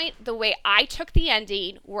standpoint, the way I took the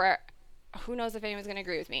ending, where who knows if anyone's going to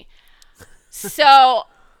agree with me. So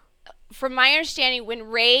from my understanding, when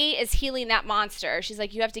Rey is healing that monster, she's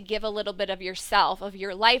like, you have to give a little bit of yourself, of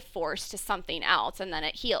your life force, to something else, and then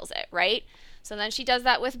it heals it, right? So then she does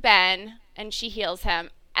that with Ben, and she heals him,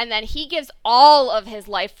 and then he gives all of his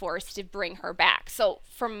life force to bring her back. So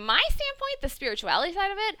from my standpoint, the spirituality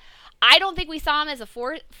side of it, I don't think we saw him as a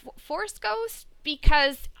force ghost,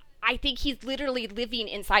 because I think he's literally living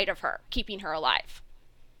inside of her, keeping her alive.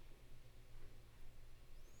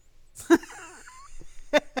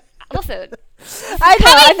 Listen, this is coming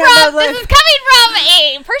from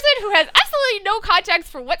a person who has absolutely no context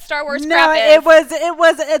for what Star Wars crap is.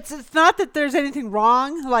 It's not that there's anything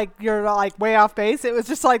wrong, like you're like way off base. It was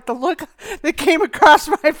just like the look that came across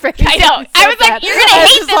my face. I know. I was like, you're gonna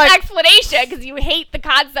hate this explanation because you hate the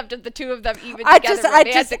concept of the two of them even together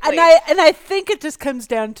romantically. I think it just comes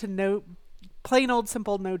down to plain old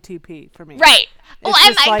simple no TP for me. Right. Well,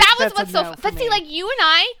 and that was what's so. But see, like, you and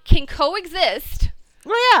I can coexist.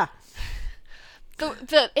 Well, yeah.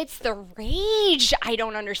 It's the rage I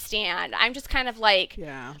don't understand. I'm just kind of like,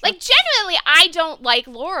 like, genuinely, I don't like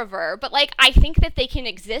Loriver, but like, I think that they can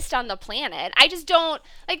exist on the planet. I just don't,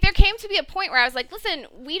 like, there came to be a point where I was like, listen,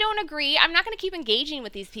 we don't agree. I'm not going to keep engaging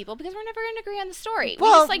with these people because we're never going to agree on the story.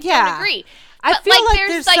 Well, we just don't agree. But I feel like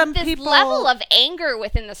there's like some this people... level of anger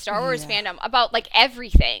within the Star Wars fandom about like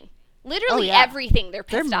everything. Literally yeah. everything they're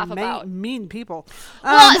pissed off about. Mean people.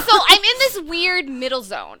 Well, so I'm in this weird middle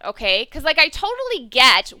zone, okay? Because, like, I totally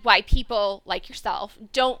get why people like yourself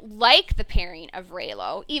don't like the pairing of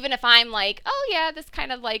Reylo, even if I'm like, oh, yeah, this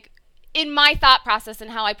kind of, like, in my thought process and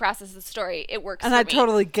how I process the story, it works and for I me.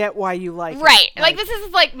 totally get why you like it. Right. Like, this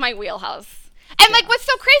is, like, my wheelhouse. And, like, what's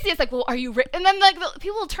so crazy is, like, well, are you... And then, like,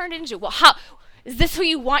 people will turn it into, well, how... Is this who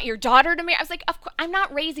you want your daughter to marry? I was like, of course, I'm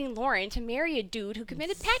not raising Lauren to marry a dude who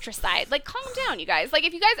committed patricide. Like, calm down, you guys. Like,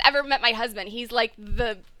 if you guys ever met my husband, he's like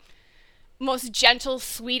the most gentle,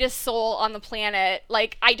 sweetest soul on the planet.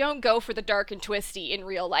 Like, I don't go for the dark and twisty in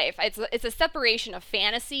real life. It's a separation of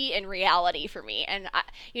fantasy and reality for me. And,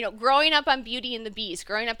 growing up on Beauty and the Beast,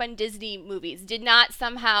 growing up on Disney movies, did not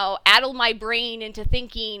somehow addle my brain into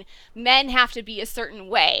thinking men have to be a certain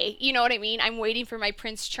way. You know what I mean? I'm waiting for my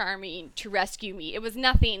Prince Charming to rescue me. It was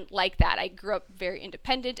nothing like that. I grew up very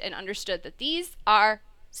independent and understood that these are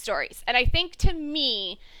stories. And I think, to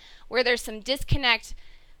me, where there's some disconnect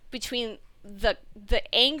between the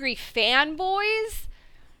angry fanboys,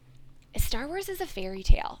 Star Wars is a fairy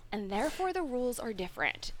tale, and therefore the rules are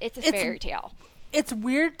different. It's a fairy tale. It's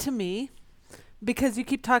weird to me because you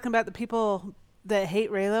keep talking about the people that hate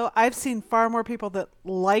Reylo. I've seen far more people that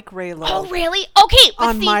like Reylo. Oh, really? Okay.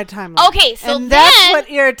 On my timeline. Okay, so and that's what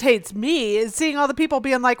irritates me, is seeing all the people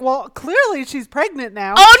being like, well, clearly she's pregnant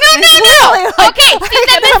now. Oh, no. Like, okay, see,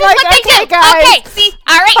 then this is like, what they do. Guys, okay, see,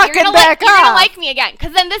 all right, you're gonna off. like me again.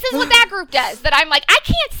 Because then this is what that group does. That I'm like, I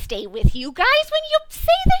can't stay with you guys when you say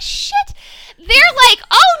this shit. They're like,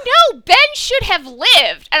 oh, no, Ben should have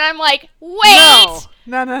lived. And I'm like, wait.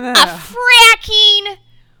 No. A fracking...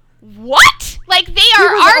 What? Like, they are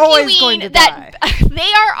arguing that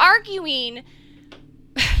they are arguing.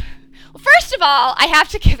 Well, first of all, I have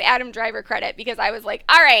to give Adam Driver credit, because I was like,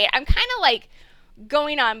 all right, I'm kind of like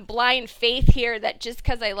going on blind faith here that just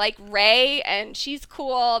because I like Rey and she's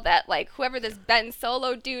cool, that like whoever this Ben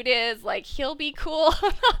Solo dude is, like, he'll be cool.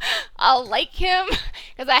 I'll like him,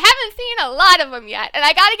 because I haven't seen a lot of them yet. And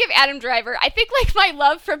I gotta give Adam Driver, I think, like, my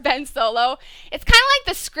love for Ben Solo, it's kind of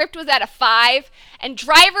like the script was at a 5 and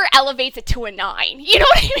Driver elevates it to a 9. You know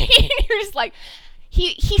what I mean? You're just like,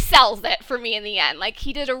 he sells it for me in the end. Like,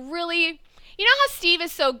 he did a really... You know how Steve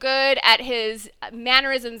is so good at his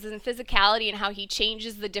mannerisms and physicality and how he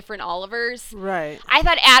changes the different Olivers? Right. I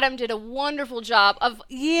thought Adam did a wonderful job of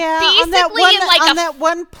on that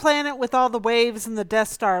one planet with all the waves and the Death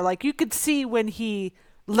Star. Like, you could see when he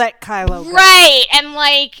let Kylo go. Right, and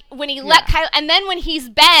like when he let Kylo, and then when he's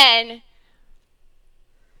Ben,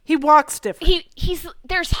 he walks different.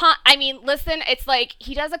 There's Han. I mean, listen, it's like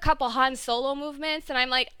he does a couple Han Solo movements, and I'm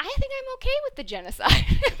like, I think I'm okay with the genocide.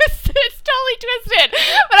 It's totally twisted,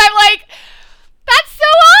 but I'm like, that's so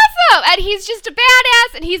awesome. And he's just a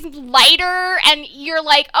badass, and he's lighter, and you're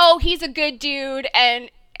like, oh, he's a good dude. And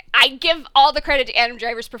I give all the credit to Adam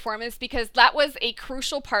Driver's performance, because that was a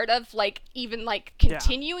crucial part of like even like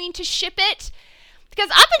continuing to ship it. Because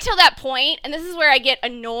up until that point, and this is where I get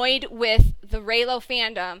annoyed with the Reylo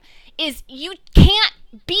fandom, is you can't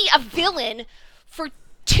be a villain for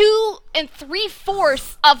 2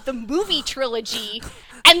 3/4 of the movie trilogy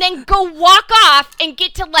and then go walk off and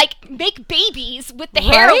get to, like, make babies with the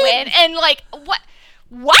heroine. And, like,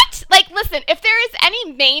 what? Like, listen, if there is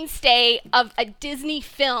any mainstay of a Disney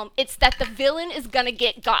film, it's that the villain is gonna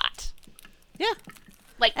get got. Yeah.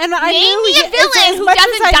 Like, and name me a villain who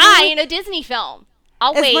doesn't die in a Disney film.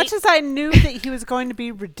 I'll wait. As much as I knew that he was going to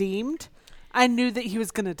be redeemed, I knew that he was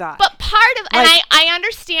going to die. But part of, like, and I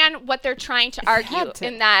understand what they're trying to argue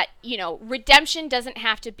in that, you know, redemption doesn't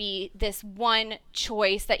have to be this one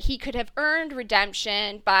choice, that he could have earned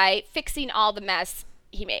redemption by fixing all the mess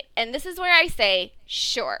he made. And this is where I say,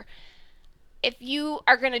 sure, if you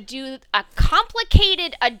are going to do a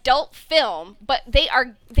complicated adult film, but they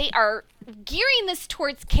are gearing this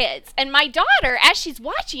towards kids. And my daughter, as she's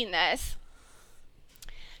watching this,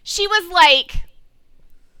 she was like,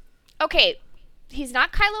 okay, he's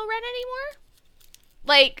not Kylo Ren anymore?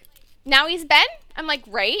 Like, now he's Ben? I'm like,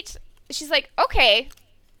 right. She's like, okay.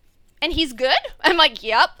 And he's good? I'm like,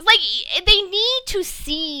 yep. Like, they need to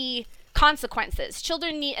see consequences.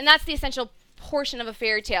 Children need, and that's the essential portion of a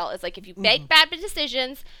fairy tale, is like, if you make bad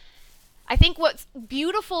decisions. I think what's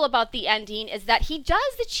beautiful about the ending is that he does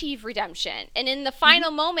achieve redemption. And in the final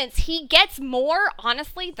moments, he gets more,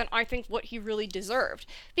 honestly, than I think what he really deserved.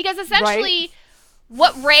 Because essentially,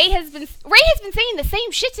 what Rey has been saying the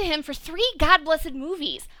same shit to him for 3 God-blessed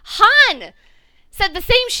movies. Han said the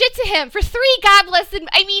same shit to him for 3 God-blessed...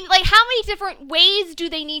 I mean, like, how many different ways do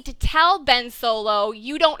they need to tell Ben Solo,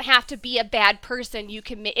 you don't have to be a bad person, you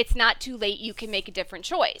can it's not too late, you can make a different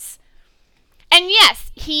choice? And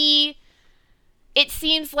yes, it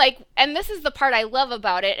seems like, and this is the part I love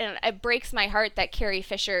about it, and it breaks my heart that Carrie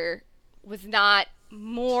Fisher was not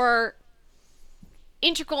more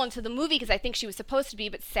integral into the movie, because I think she was supposed to be,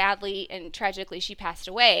 but sadly and tragically she passed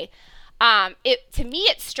away. To me,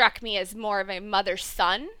 it struck me as more of a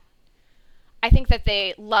mother-son. I think that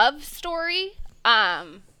they love story,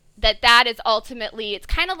 that is ultimately, it's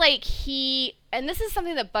kind of like and this is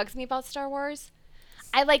something that bugs me about Star Wars.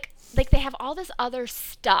 I like they have all this other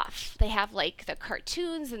stuff. They have like the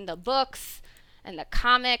cartoons and the books and the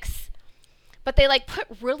comics, but they like put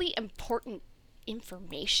really important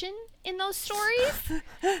information in those stories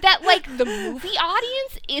that like the movie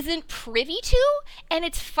audience isn't privy to, and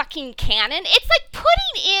it's fucking canon. It's like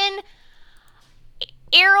putting in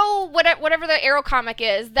Arrow, whatever the Arrow comic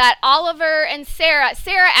is, that Oliver and Sarah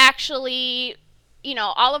actually,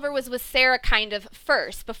 Oliver was with Sarah kind of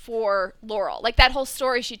first before Laurel. Like that whole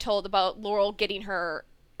story she told about Laurel getting her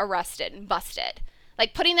arrested and busted.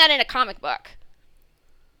 Like putting that in a comic book.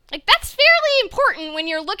 Like that's fairly important when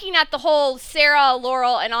you're looking at the whole Sarah,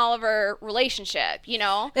 Laurel, and Oliver relationship,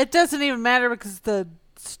 It doesn't even matter because the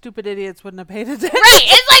stupid idiots wouldn't have paid attention. Right.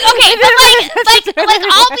 It's like, okay, but like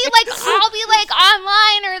I'll be like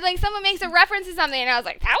online, or like someone makes a reference to something and I was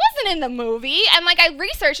like, that wasn't in the movie. And like I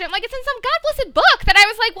researched it, I'm like, it's in some God blessed book that I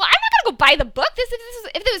was like, well, I'm not gonna go buy the book.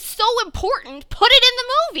 If it was so important, put it in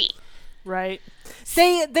the movie. Right.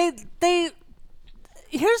 They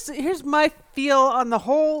here's my feel on the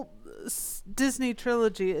whole Disney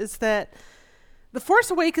trilogy is that The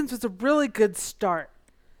Force Awakens was a really good start.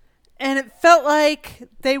 And it felt like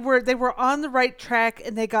they were on the right track,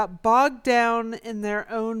 and they got bogged down in their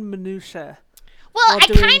own minutia. Well,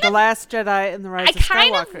 The Last Jedi and The Rise of Skywalker. I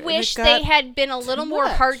kind of wish they had been a little more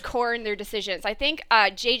hardcore in their decisions. I think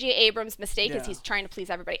J.J. Abrams' mistake is he's trying to please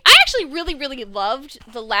everybody. I actually really, really loved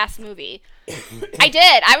the last movie. I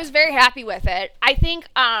did. I was very happy with it. I think,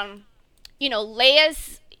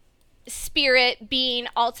 Leia's spirit being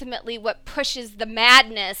ultimately what pushes the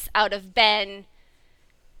madness out of Ben,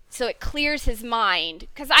 so it clears his mind.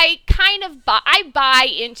 Because I kind of buy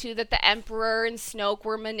into that the Emperor and Snoke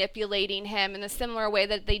were manipulating him in the similar way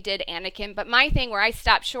that they did Anakin. But my thing where I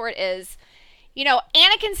stopped short is,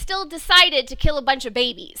 Anakin still decided to kill a bunch of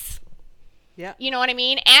babies. Yeah. You know what I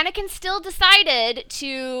mean? Anakin still decided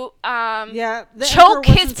to choke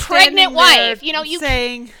his pregnant wife.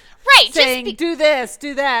 Saying... Right. Saying, do this,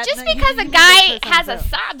 do that. Just because a guy has a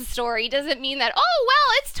sob story doesn't mean that, oh,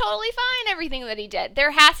 well, it's totally fine, everything that he did.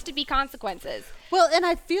 There has to be consequences. Well, and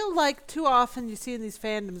I feel like too often you see in these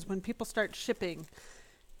fandoms when people start shipping,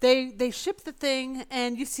 they ship the thing,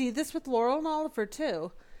 and you see this with Laurel and Oliver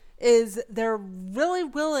too, is they're really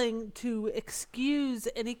willing to excuse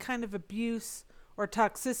any kind of abuse or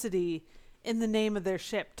toxicity in the name of their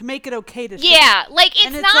ship to make it okay to ship. Yeah, like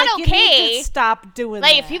it's not like, okay. You need to stop doing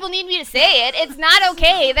like, that. If people need me to say it, it's not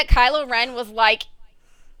okay that Kylo Ren was like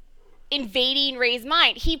invading Rey's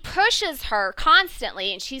mind. He pushes her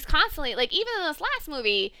constantly, and she's constantly like, even in this last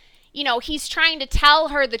movie, he's trying to tell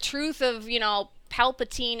her the truth of,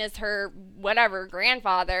 Palpatine is her whatever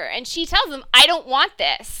grandfather, and she tells him, I don't want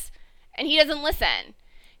this, and he doesn't listen.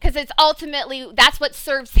 Because it's ultimately, that's what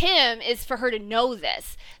serves him, is for her to know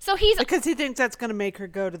this. So because he thinks that's going to make her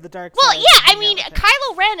go to the dark side. Well, yeah, I mean,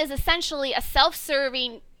 Kylo Ren is essentially a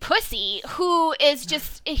self-serving pussy who is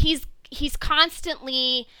just, he's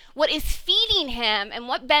constantly, what is feeding him, and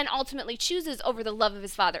what Ben ultimately chooses over the love of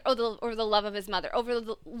his father, or the love of his mother, over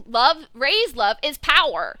the love, Rey's love, is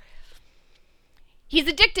power. He's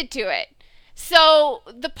addicted to it. So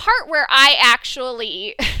the part where I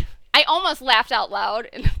actually... I almost laughed out loud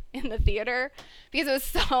in the theater because it was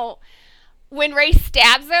so... When Rey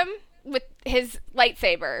stabs him with his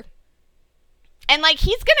lightsaber. And, like,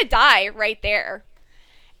 he's going to die right there.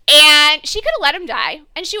 And she could have let him die.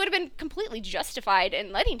 And she would have been completely justified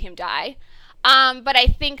in letting him die. But I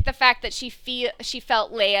think the fact that she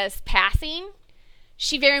felt Leia's passing,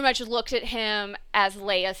 she very much looked at him as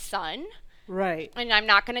Leia's son. Right. And I'm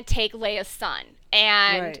not going to take Leia's son.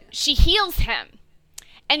 And she heals him.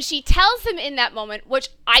 And she tells him in that moment, which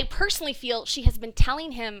I personally feel she has been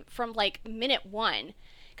telling him from, like, minute one.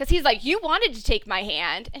 Because he's like, you wanted to take my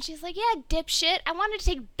hand. And she's like, yeah, dipshit. I wanted to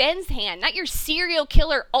take Ben's hand, not your serial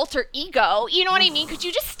killer alter ego. You know what I mean? Could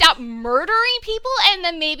you just stop murdering people and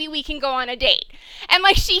then maybe we can go on a date? And,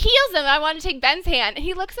 like, she heals him. I want to take Ben's hand. And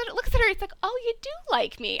he looks at her. He's like, oh, you do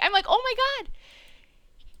like me. I'm like, oh, my God.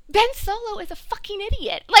 Ben Solo is a fucking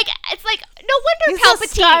idiot. Like, it's like, no wonder he's Palpatine.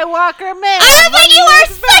 He's a Skywalker man. I was like, you are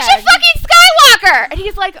such a fucking Skywalker. And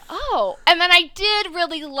he's like, oh. And then I did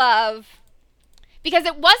really love, because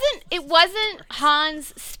it wasn't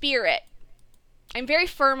Han's spirit I'm very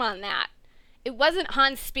firm on that. It wasn't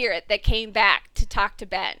Han's spirit that came back to talk to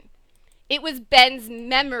Ben. It was Ben's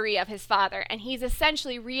memory of his father, and he's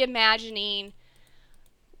essentially reimagining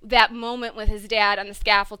that moment with his dad on the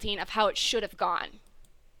scaffolding of how it should have gone,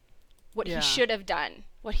 what he should have done,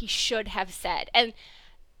 what he should have said. And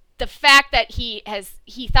the fact that he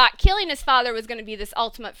thought killing his father was going to be this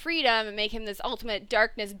ultimate freedom and make him this ultimate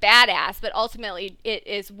darkness badass, but ultimately it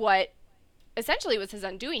is what essentially was his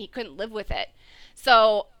undoing. He couldn't live with it.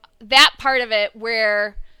 So that part of it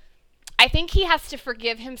where I think he has to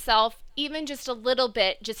forgive himself even just a little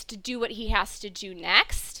bit just to do what he has to do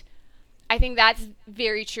next. I think that's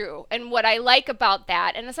very true. And what I like about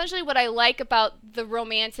that, and essentially what I like about the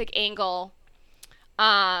romantic angle,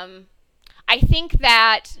 I think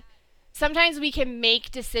that sometimes we can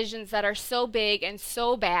make decisions that are so big and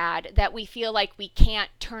so bad that we feel like we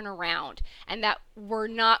can't turn around and that we're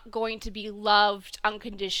not going to be loved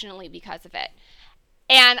unconditionally because of it.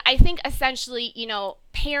 And I think essentially,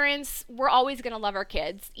 parents, we're always going to love our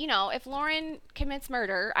kids. If Lauren commits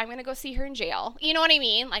murder, I'm going to go see her in jail. You know what I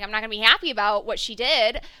mean? Like, I'm not going to be happy about what she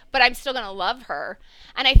did, but I'm still going to love her.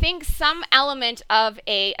 And I think some element of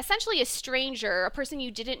essentially a stranger, a person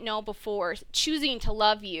you didn't know before, choosing to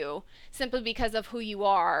love you simply because of who you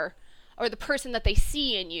are or the person that they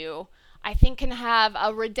see in you, I think can have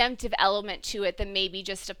a redemptive element to it that maybe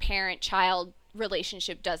just a parent-child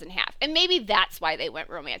relationship doesn't have. And maybe that's why they went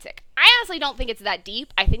romantic. I honestly don't think it's that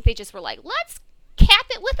deep. I think they just were like, let's cap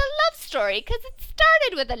it with a love story because it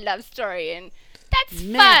started with a love story and that's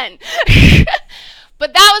fun.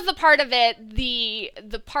 But that was the part of it, the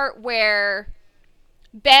part where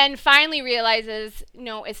Ben finally realizes,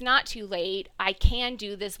 no, it's not too late. I can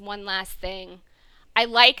do this one last thing. I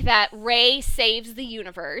like that Rey saves the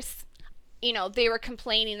universe. They were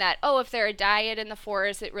complaining that, if they're a dyad in the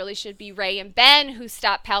Force, it really should be Rey and Ben who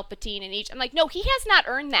stop Palpatine and each. I'm like, no, he has not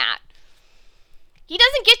earned that. He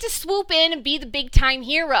doesn't get to swoop in and be the big time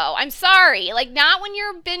hero. I'm sorry. Like, not when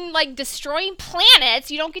you've been, destroying planets.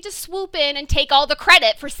 You don't get to swoop in and take all the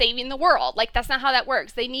credit for saving the world. Like, that's not how that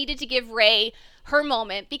works. They needed to give Rey her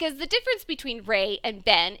moment because the difference between Rey and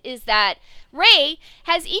Ben is that Rey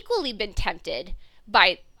has equally been tempted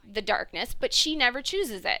by the darkness, but she never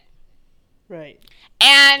chooses it. Right.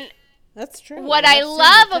 And that's true. What I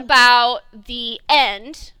love about the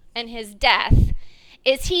end and his death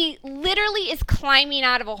is he literally is climbing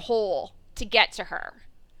out of a hole to get to her.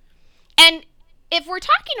 And if we're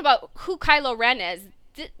talking about who Kylo Ren is,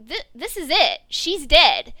 this is it. She's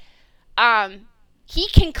dead. He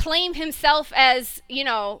can claim himself as,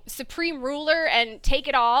 supreme ruler and take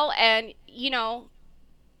it all. And,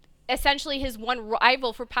 essentially his one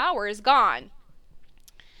rival for power is gone.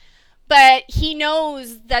 But he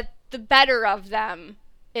knows that the better of them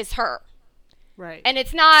is her. Right. And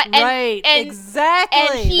it's not. And, right. Exactly.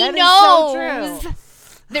 And he that knows. Is so true.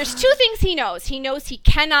 There's two things he knows. He knows he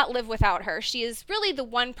cannot live without her. She is really the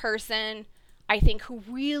one person, I think, who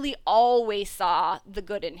really always saw the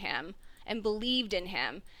good in him and believed in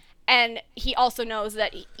him. And he also knows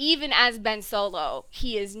that even as Ben Solo,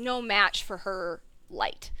 he is no match for her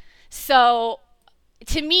light. So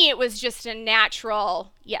to me, it was just a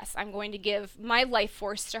natural, yes, I'm going to give my life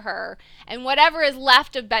force to her. And whatever is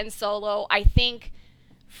left of Ben Solo, I think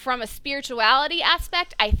from a spirituality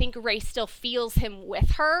aspect, I think Rey still feels him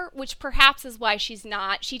with her, which perhaps is why she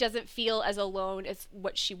doesn't feel as alone as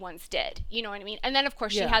what she once did. You know what I mean? And then, of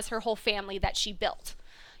course, she has her whole family that she built,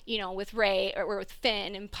 with Rey or with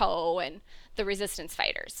Finn and Poe and the Resistance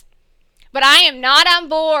fighters. But I am not on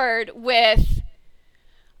board with,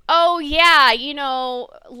 oh, yeah,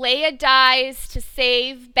 Leia dies to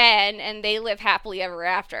save Ben and they live happily ever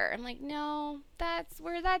after. I'm like, no, that's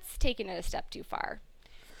taking it a step too far.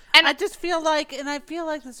 And I just feel like, and I feel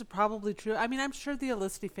like this is probably true. I mean, I'm sure the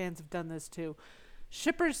Felicity fans have done this too.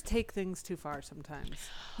 Shippers take things too far sometimes.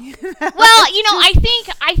 Well,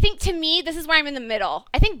 I think to me, this is where I'm in the middle.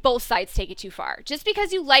 I think both sides take it too far. Just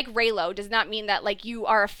because you like Reylo does not mean that you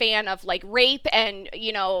are a fan of rape and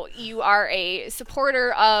you are a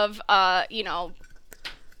supporter of Nazism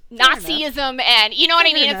and you know what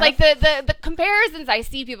I mean? It's like the comparisons I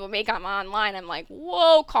see people make online, I'm like,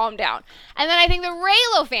 whoa, calm down. And then I think the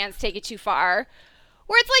Reylo fans take it too far.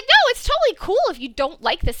 Where it's like, no, it's totally cool if you don't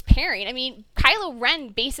like this pairing. I mean, Kylo Ren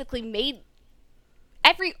basically made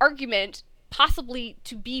every argument possibly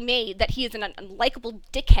to be made that he is an unlikable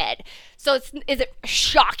dickhead. So is it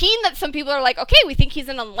shocking that some people are like, okay, we think he's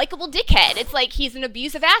an unlikable dickhead? It's like he's an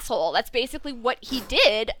abusive asshole. That's basically what he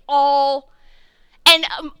did all. And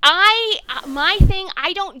my thing,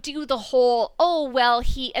 I don't do the whole,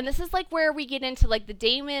 and this is where we get into the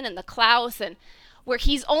Damon and the Klaus and, where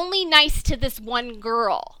he's only nice to this one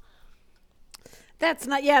girl. That's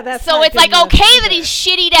not, yeah, that's so not it's like good enough okay either. that he's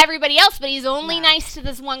shitty to everybody else, but he's only No. nice to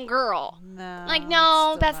this one girl. No, Like,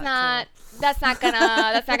 no, it's that's still not cool.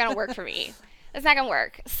 that's not gonna work for me. That's not gonna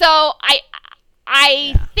work. So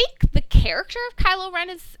I think the character of Kylo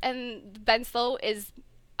Ren and Ben Solo is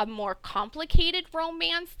a more complicated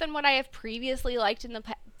romance than what I have previously liked in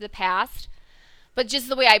the past. But just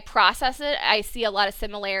the way I process it, I see a lot of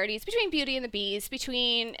similarities between Beauty and the Beast,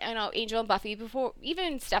 between Angel and Buffy, before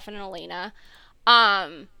even Stefan and Elena.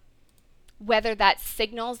 Whether that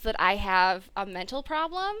signals that I have a mental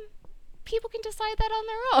problem, people can decide that on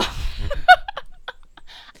their own.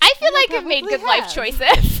 I feel like I've made good life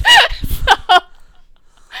choices.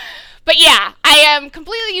 But yeah, I am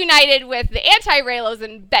completely united with the anti-Reylos,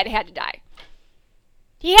 and Ben had to die.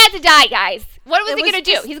 He had to die, guys. What was he going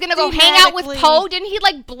to do? He's going to go hang out with Poe? Didn't he,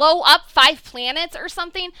 like, blow up 5 planets or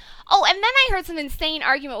something? Oh, and then I heard some insane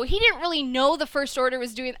argument where he didn't really know the First Order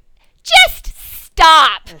was doing... Just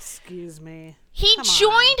stop! Excuse me. He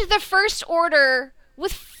joined the First Order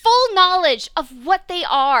with full knowledge of what they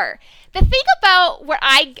are. The thing about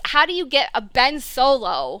how do you get a Ben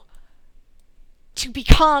Solo to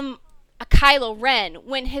become a Kylo Ren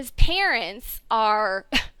when his parents are...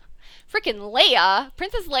 freaking Leia,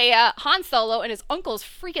 Princess Leia, Han Solo, and his uncle's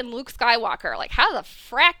freaking Luke Skywalker. Like, how the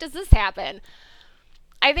frack does this happen?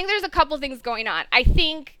 I think there's a couple things going on. I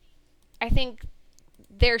think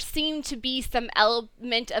there seemed to be some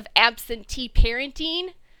element of absentee parenting.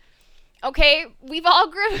 Okay, we've all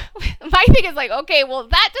grew. My thing is like, okay, well,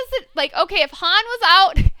 that doesn't, like, okay, if Han was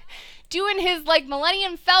out doing his, like,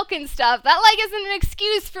 Millennium Falcon stuff, that, like, isn't an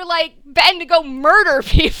excuse for, like, Ben to go murder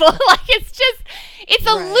people. Like, it's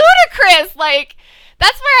a ludicrous, like,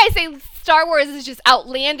 that's where I say Star Wars is just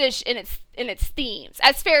outlandish in its themes,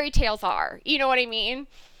 as fairy tales are. You know what I mean?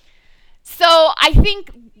 So I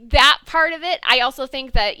think that part of it, I also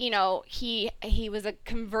think that, he was a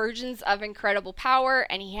convergence of incredible power,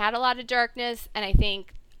 and he had a lot of darkness, and I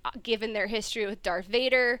think, given their history with Darth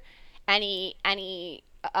Vader, any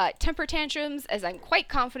temper tantrums, as I'm quite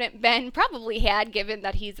confident Ben probably had, given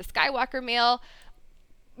that he's a Skywalker male,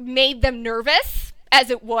 made them nervous,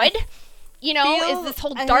 as it would. Is this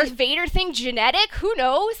whole Darth Vader thing genetic? Who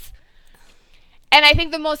knows? And I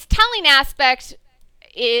think the most telling aspect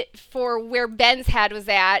for where Ben's head was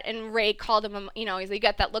at, and Rey called him, he's like, you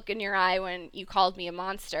got that look in your eye when you called me a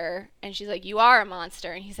monster. And she's like, you are a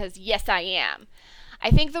monster. And he says, yes, I am. I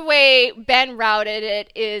think the way Ben routed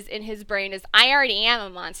it is in his brain is, I already am a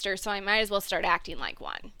monster, so I might as well start acting like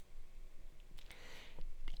one.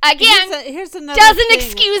 Again, here's another doesn't thing.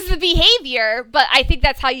 excuse the behavior, but I think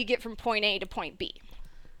that's how you get from point A to point B.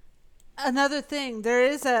 Another thing, there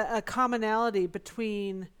is a commonality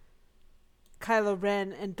between Kylo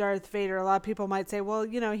Ren and Darth Vader. A lot of people might say, well,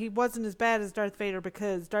 he wasn't as bad as Darth Vader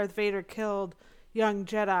because Darth Vader killed young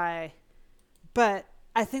Jedi. But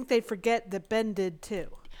I think they forget that Ben did too.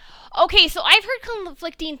 Okay, so I've heard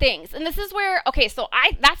conflicting things. And this is where,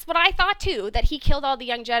 that's what I thought too, that he killed all the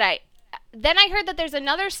young Jedi. Then I heard that there's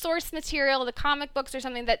another source material, the comic books or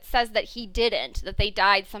something, that says that he didn't, that they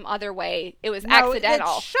died some other way. It was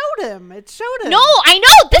accidental. It showed him. No, I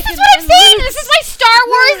know. This is what I'm saying. This is why Star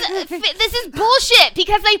Wars, this is bullshit,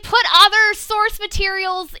 because they put other source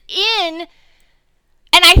materials in.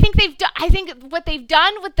 And I think what they've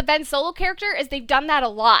done with the Ben Solo character is they've done that a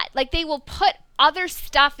lot. Like, they will put other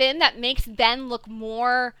stuff in that makes Ben look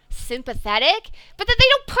more sympathetic, but that they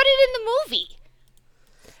don't put it in the movie.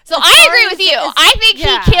 So I agree with you.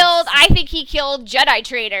 I think he killed Jedi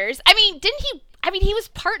traitors. I mean, he was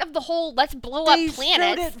part of the whole let's blow up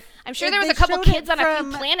planets. I'm sure there was a couple kids on a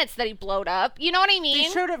few planets that he blowed up. You know what I mean? They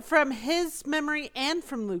showed it from his memory and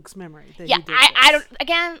from Luke's memory. Yeah,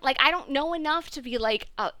 I don't know enough to be like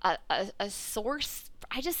a source.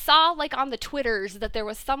 I just saw like on the Twitters that there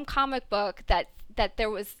was some comic book that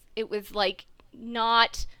it was like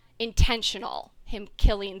not intentional, him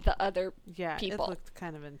killing the other people. Yeah, it looked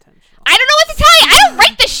kind of intentional. I don't know what to tell you. I don't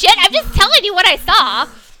write the shit. I'm just telling you what I saw.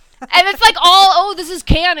 And it's like this is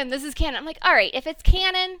canon. This is canon. I'm like, all right, if it's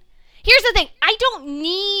canon, here's the thing. I don't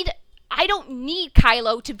need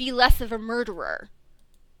Kylo to be less of a murderer.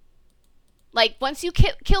 Like, once you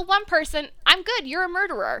kill one person, I'm good. You're a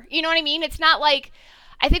murderer. You know what I mean? It's not like,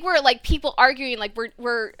 I think we're like people arguing, like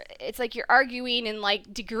it's like you're arguing in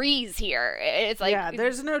like degrees here. It's like, yeah,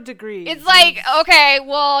 there's no degrees. It's like, okay,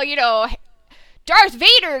 well, Darth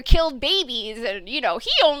Vader killed babies, and he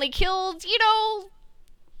only killed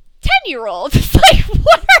 10-year-olds. It's like,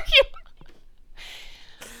 what are you?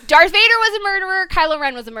 Darth Vader was a murderer. Kylo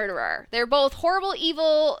Ren was a murderer. They're both horrible,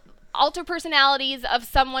 evil alter personalities of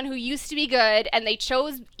someone who used to be good, and they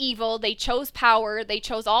chose evil, they chose power, they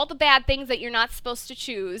chose all the bad things that you're not supposed to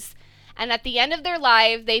choose. And at the end of their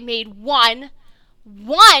life, they made one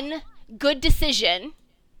good decision.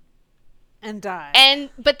 And died.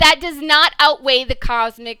 But that does not outweigh the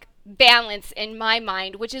cosmic balance in my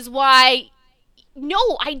mind, which is why,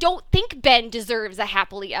 no, I don't think Ben deserves a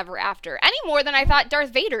happily ever after any more than I thought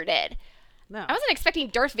Darth Vader did. No. I wasn't expecting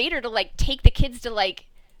Darth Vader to, like, take the kids to, like,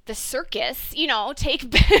 the circus, you know, take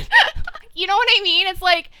Ben. You know what I mean? It's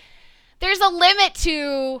like, there's a limit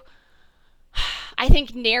to, I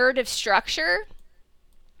think, narrative structure.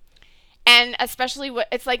 And especially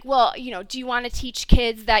it's like, well, you know, do you want to teach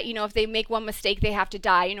kids that, you know, if they make one mistake, they have to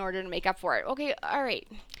die in order to make up for it? Okay, all right.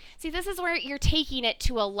 See, this is where you're taking it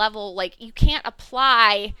to a level, like, you can't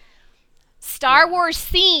apply Star Wars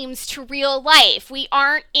themes to real life. We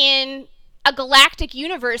aren't in a galactic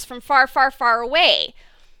universe from far, far, far away.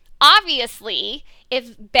 Obviously,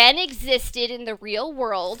 if Ben existed in the real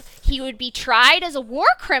world, he would be tried as a war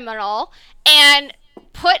criminal and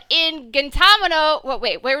put in Guantanamo.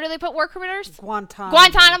 Wait, where do they put war criminals?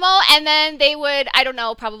 Guantanamo, and then they would, I don't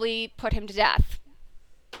know, probably put him to death.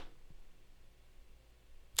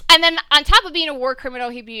 And then on top of being a war criminal,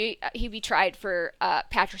 he'd be tried for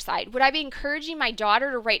patricide. Would I be encouraging my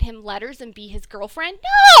daughter to write him letters and be his girlfriend?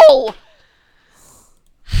 No!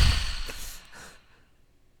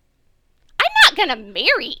 I'm not gonna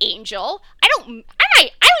marry Angel. I don't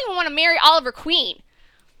even want to marry Oliver Queen.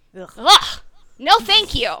 Ugh. No,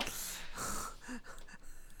 thank you.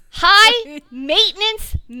 High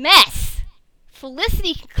maintenance mess.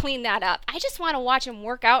 Felicity can clean that up. I just want to watch him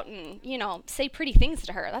work out and, you know, say pretty things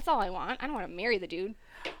to her. That's all I want. I don't want to marry the dude.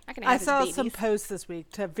 Not gonna have his saw babies. some posts this week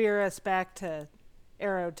to veer us back to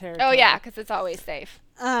Arrow territory. Oh yeah, because it's always safe.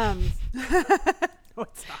 No,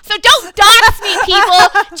 it's not. So don't dox me, people.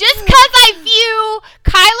 Just because I view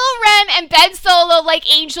Kylo Ren and Ben Solo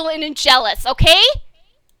like Angel and Angelus, okay?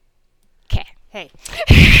 Okay. Hey.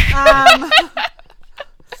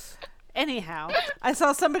 Anyhow, I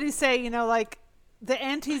saw somebody say, you know, like, the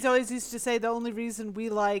aunties always used to say the only reason we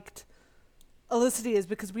liked Olicity is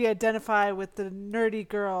because we identify with the nerdy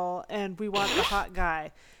girl and we want the hot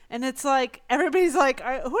guy. And it's like, everybody's like, who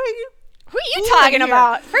are you? Who are you talking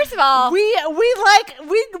about? First of all, we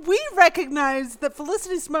recognize that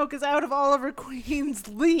Felicity Smoke is out of Oliver Queen's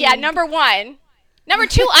league. Yeah, number one. Number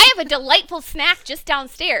two, I have a delightful snack just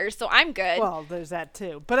downstairs, so I'm good. Well, there's that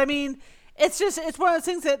too. But I mean, it's one of those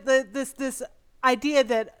things that this idea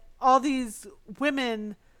that all these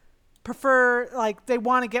women prefer, like, they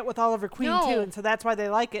want to get with Oliver Queen too, and so that's why they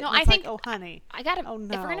like it. No, and it's I think, like, oh honey, I gotta. oh,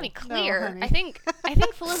 no. If we're gonna be clear, no, I think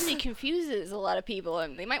Felicity confuses a lot of people,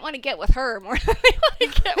 and they might want to get with her more than they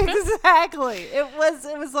want to get with. Exactly. It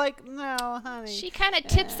was like, no, honey. She kind of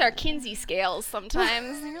tips our Kinsey scales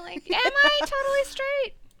sometimes, and you're like, am I totally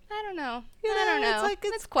straight? I don't know. I don't know. It's like,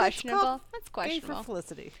 it's questionable. That's Gay questionable. for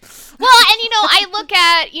Felicity. Well, and, you know, I look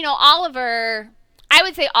at, you know, Oliver. I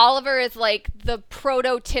would say Oliver is like the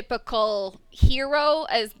prototypical hero,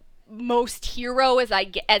 as most hero as I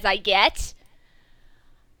get.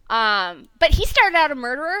 But he started out a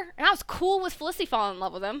murderer, and I was cool with Felicity falling in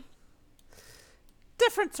love with him.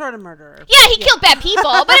 Different sort of murderer. Yeah, he killed bad people,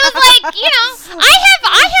 but it was like, you know,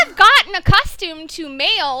 I have gotten accustomed to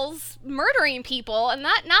males murdering people and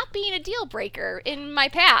that not being a deal breaker in my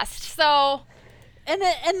past. So, and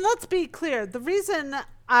let's be clear, the reason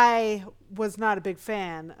I was not a big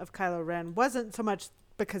fan of Kylo Ren wasn't so much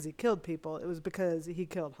because he killed people, it was because he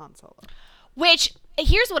killed Han Solo. Which,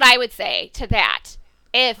 here's what I would say to that.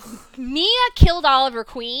 If Mia killed Oliver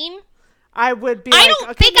Queen, I would be I like, don't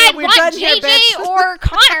okay, think I'd want JJ here, or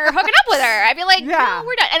Connor hooking up with her. I'd be like, yeah. No,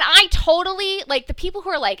 we're done. And I totally, like, the people who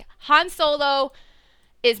are like, Han Solo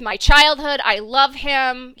is my childhood. I love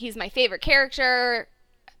him. He's my favorite character.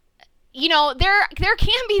 You know, there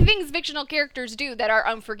can be things fictional characters do that are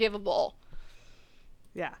unforgivable.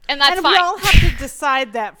 Yeah. And that's and fine. we all have to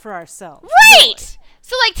decide that for ourselves. Right. Really.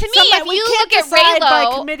 So, like, to me, if you look at decide by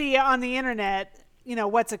Reylo, committee on the internet, you know,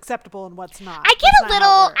 what's acceptable and what's not. I get a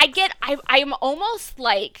little, I'm almost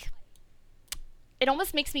like, it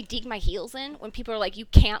almost makes me dig my heels in when people are like, you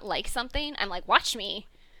can't like something. I'm like, watch me.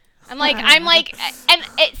 I'm like, and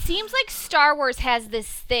it seems like Star Wars has this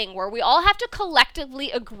thing where we all have to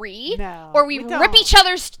collectively agree, or we rip each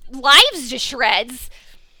other's lives to shreds.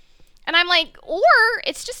 And I'm like, or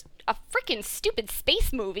it's just a freaking stupid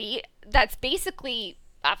space movie that's basically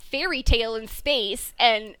a fairy tale in space.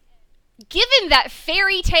 And given that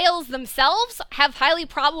fairy tales themselves have highly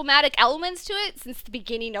problematic elements to it since the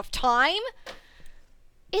beginning of time,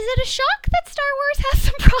 is it a shock that Star Wars has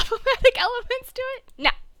some problematic elements to it?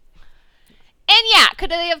 No. And yeah, could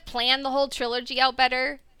they have planned the whole trilogy out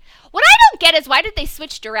better? What I don't get is why did they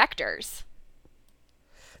switch directors?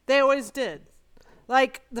 They always did.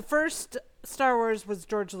 Like, the first Star Wars was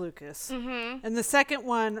George Lucas. Mm-hmm. And the second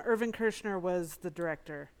one, Irvin Kershner was the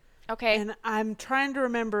director. Okay. And I'm trying to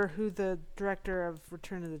remember who the director of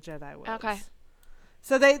Return of the Jedi was. Okay.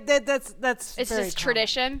 So that's It's very just common.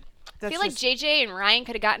 tradition. I That's feel like just- JJ and Ryan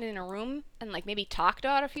could have gotten in a room and like maybe talked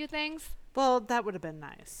about a few things. Well, that would have been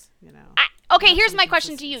nice, Okay, Have here's some my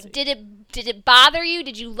question to you. consistency. Did it bother you?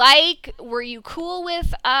 Did you like? Were you cool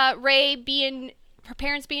with Rey being her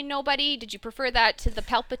parents being nobody? Did you prefer that to the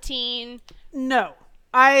Palpatine? No.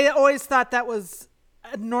 I always thought that was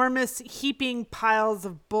enormous heaping piles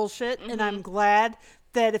of bullshit, and I'm glad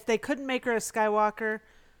that if they couldn't make her a Skywalker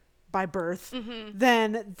by birth,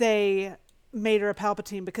 then they made her a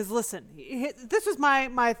Palpatine. Because listen, this was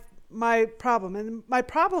my problem, and my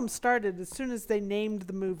problem started as soon as they named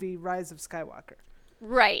the movie Rise of Skywalker.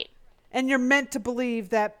 Right. And you're meant to believe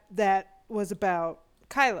that that was about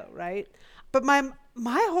Kylo, right? But my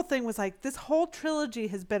whole thing was like, this whole trilogy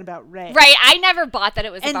has been about Rey. Right. I never bought that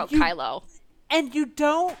it was And about you- Kylo. And you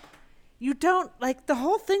don't like, the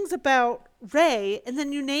whole thing's about Rey, and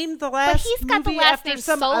then you name the last he's got the movie last after name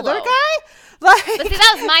some Solo. other guy. Like, But see,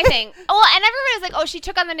 that was my thing. Oh, and everybody was like, "Oh, she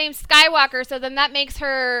took on the name Skywalker, so then that makes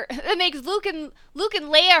Luke and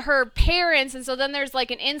Leia her parents, and so then there's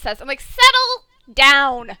like an incest." I'm like, settle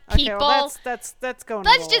down, people. okay, well, that's going.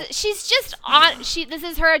 She's just on. This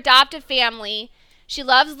is her adoptive family. She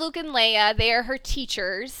loves Luke and Leia. They are her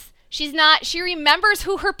teachers. She remembers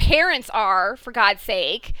who her parents are, for God's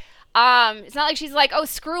sake. It's not like she's like, oh,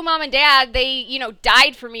 screw mom and dad. They,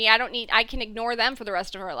 died for me. I can ignore them for the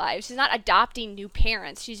rest of her life. She's not adopting new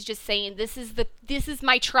parents. She's just saying, this is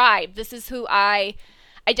my tribe. This is who I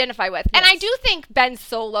identify with. Yes. And I do think Ben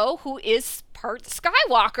Solo, who is part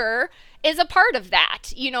Skywalker, is a part of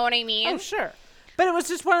that. You know what I mean? Oh, sure. But it was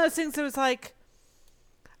just one of those things that was like,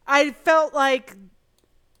 I felt like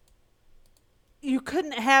you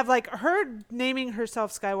couldn't have, like, her naming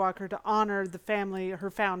herself Skywalker to honor the family, her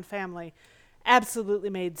found family, absolutely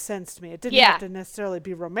made sense to me. It didn't Yeah. have to necessarily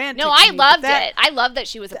be romantic. No, to I me, but loved that- it. I loved that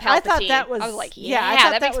she was a Palpatine. I thought that was. I was like, I thought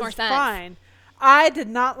that makes was more sense. fine. I did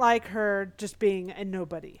not like her just being a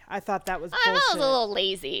nobody. I thought that was I bullshit. thought it was a little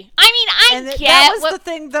lazy. I mean, and I get that was what the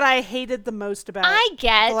thing that I hated the most about I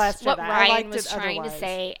get The Last what Jedi. I Ryan liked was it trying to otherwise.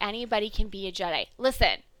 say. Anybody can be a Jedi.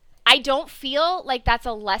 Listen, I don't feel like that's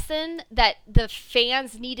a lesson that the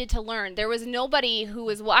fans needed to learn. There was nobody who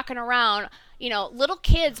was walking around, little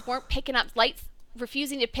kids weren't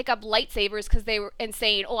refusing to pick up lightsabers because they were and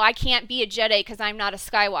saying, "Oh, I can't be a Jedi because I'm not a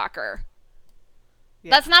Skywalker." Yeah.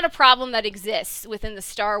 That's not a problem that exists within the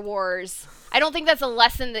Star Wars. I don't think that's a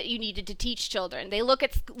lesson that you needed to teach children. They look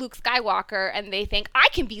at Luke Skywalker and they think, I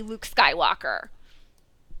can be Luke Skywalker.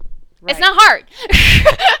 Right. It's not hard.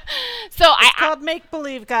 So It's called make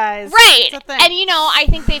believe, guys. right. It's a thing. And I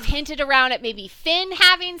think they've hinted around at maybe Finn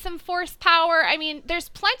having some force power. I mean, there's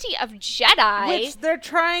plenty of Jedi. Which they're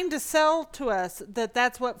trying to sell to us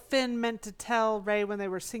that's what Finn meant to tell Rey when they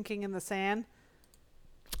were sinking in the sand.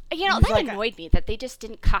 That like annoyed me that they just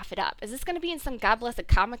didn't cough it up. Is this going to be in some God bless a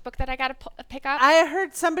comic book that I got to pick up? I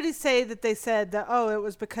heard somebody say that they said that, it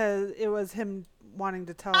was because it was him wanting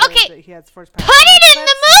to tell Okay, her that he had force power. Put it in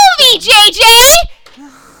the movie, JJ!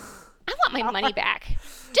 I want my money back.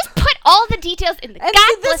 Just put all the details in the And God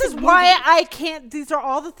see, this blessed is movie. why I can't. These are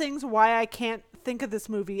all the things why I can't think of this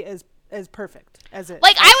movie as perfect as it.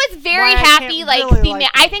 Like, I was very why I happy, can't like, really like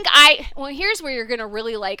I it. think here's where you're going to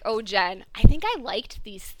really like, Jen. I think I liked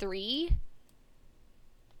these three.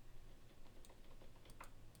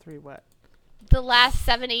 Three what? The last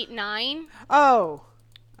 7, 8, 9. Oh,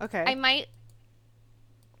 okay. I might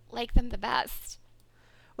like them the best.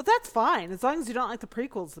 Well, that's fine as long as you don't like the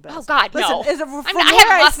prequels the best. Oh, God, Listen, no. is it- I from haven't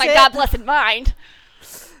where I lost my sit- God blessed mind.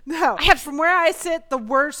 No, I have- from where I sit, the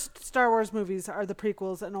worst Star Wars movies are the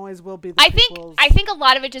prequels and always will be the I prequels. think a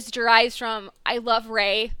lot of it just derives from I love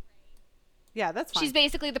Rey. Yeah, that's fine. She's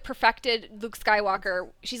basically the perfected Luke Skywalker.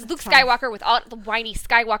 She's Luke fine. Skywalker with all the whiny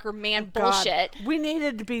Skywalker man God, bullshit. We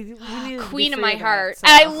needed to be Queen of free my that, heart. so.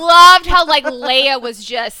 And I loved how like Leia was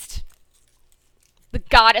just the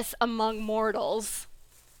goddess among mortals.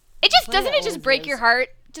 Doesn't it just always break is. your heart?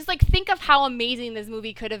 Just like think of how amazing this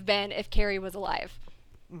movie could have been if Carrie was alive.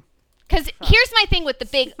 Because here's my thing with the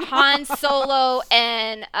big Han Solo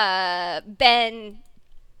and Ben,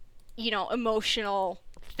 emotional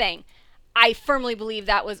thing. I firmly believe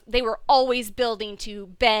they were always building to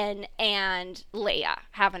Ben and Leia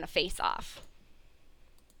having a face-off.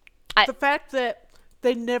 The fact that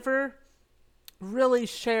they never really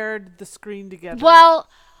shared the screen together. Well,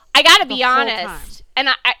 I gotta the be whole honest, and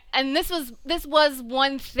and this was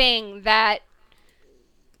one thing that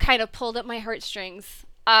kind of pulled at my heartstrings.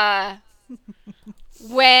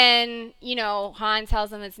 When, you know, Han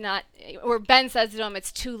tells him it's not, or Ben says to him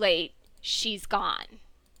it's too late, she's gone.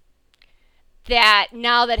 That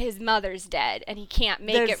now that his mother's dead and he can't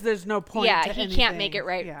make it. There's no point. Yeah, to he anything. can't make it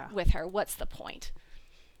right with her. What's the point?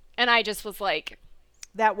 And I just was like,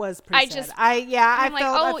 that was pretty sad. I'm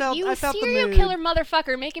like, you serial killer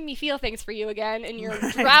motherfucker, making me feel things for you again in your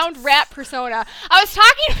drowned rat persona. I was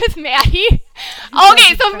talking with Maddie.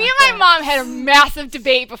 Okay, so me and my mom had a massive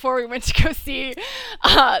debate before we went to go see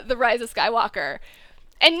The Rise of Skywalker.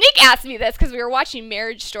 And Nick asked me this because we were watching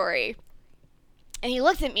Marriage Story. And he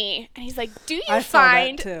looked at me and he's like, do you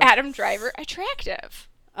find Adam Driver attractive?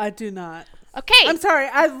 I do not. Okay. I'm sorry.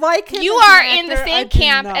 I like him. You are in the same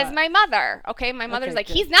camp as my mother. Okay. My mother's like,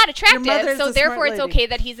 he's not attractive, so therefore it's okay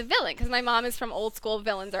that he's a villain, because my mom is from old school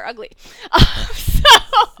villains are ugly.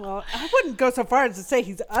 Well, I wouldn't go so far as to say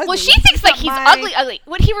he's ugly. Well, she thinks like he's ugly.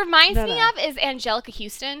 What he reminds me of is Angelica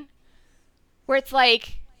Houston, where it's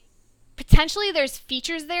like potentially there's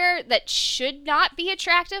features there that should not be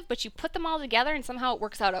attractive, but you put them all together and somehow it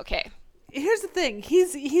works out okay. Here's the thing.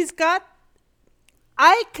 He's got.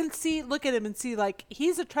 I can look at him and see, like,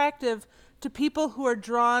 he's attractive to people who are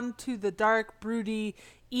drawn to the dark, broody,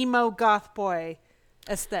 emo goth boy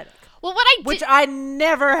aesthetic. Well, which I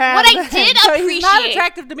never had. What I did so appreciate. He's not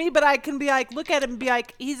attractive to me, but I can be like, look at him and be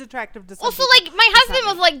like, he's attractive to some people. So, like, my husband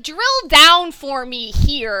was like, drill down for me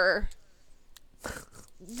here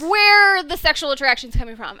where the sexual attraction's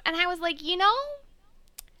coming from. And I was like, you know,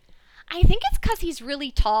 I think it's because he's really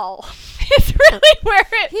tall. It's really where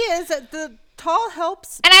it... He is. The tall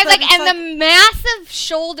helps. And I was like, and the massive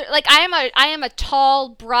shoulder... Like, I am a tall,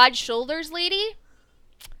 broad shoulders lady.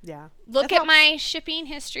 Yeah. Look at my shipping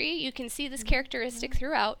history. You can see this characteristic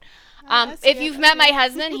throughout. If you've met my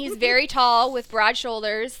husband, he's very tall with broad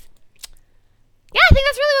shoulders. Yeah, I think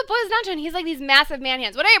that's really what boils down to. And he's like these massive man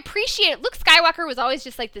hands. What I appreciate, Luke Skywalker was always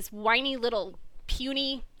just like this whiny little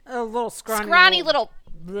puny... A little scrawny little...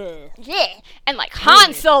 Yeah. And like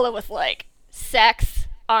Han Solo with like sex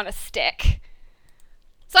on a stick.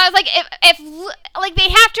 So I was like, if like they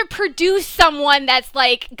have to produce someone that's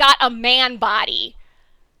like got a man body.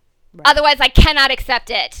 Right. Otherwise, I cannot accept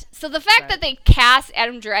it. So the fact that they cast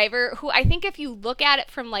Adam Driver, who I think if you look at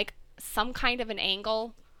it from like some kind of an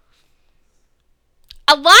angle,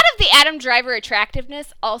 a lot of the Adam Driver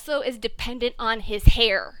attractiveness also is dependent on his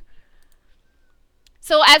hair.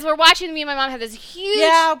 So as we're watching, me and my mom have this huge...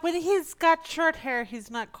 Yeah, when he's got short hair, he's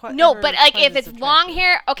not quite... No, but like if it's long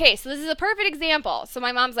hair... Okay, so this is a perfect example. So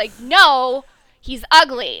my mom's like, no, he's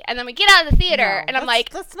ugly. And then we get out of the theater, and I'm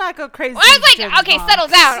like... Let's not go crazy. Well, I was like, okay, settle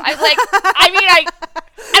down. I was like, I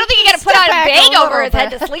don't think you got to put on a bag over his head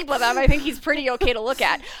to sleep with him. I think he's pretty okay to look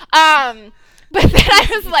at. But then I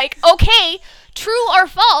was like, okay, true or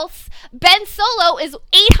false, Ben Solo is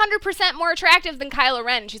 800% more attractive than Kylo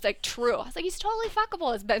Ren. She's like, true. I was like, he's totally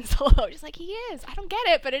fuckable as Ben Solo. She's like, he is. I don't get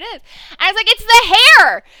it, but it is. And I was like, it's the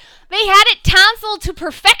hair. They had it tonsiled to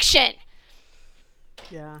perfection.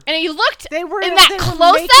 Yeah. And you looked in that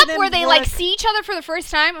close-up where they like see each other for the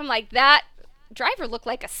first time. I'm like, that Driver looked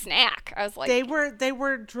like a snack. I was like, they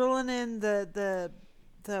were drilling in the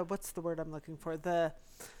what's the word I'm looking for? The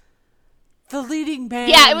leading man.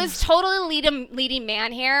 Yeah, it was totally leading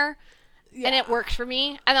man hair. Yeah. And it worked for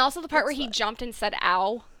me. And also the part where he jumped and said,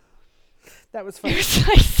 ow. That was funny.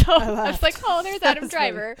 I was like, oh, there's Adam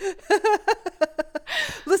Driver.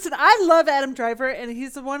 Listen, I love Adam Driver, and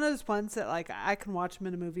he's one of those ones that, like, I can watch him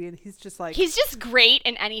in a movie, and he's just like... He's just great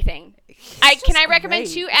in anything. Can I recommend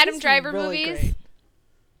 2 Adam Driver movies? Great.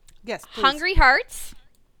 Yes, please. Hungry Hearts.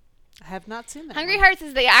 I have not seen that. Hungry Hearts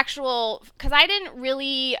is the actual... Because I didn't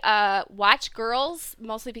really watch Girls,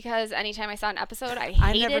 mostly because anytime I saw an episode, I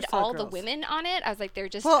hated all the women on it. I was like, they're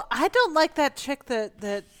just... Well, I don't like that chick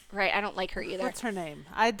that... Right, I don't like her either. What's her name?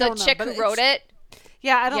 I don't know. The chick who wrote it.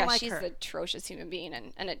 Yeah, I don't like her. Yeah, she's an atrocious human being,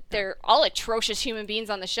 and they're all atrocious human beings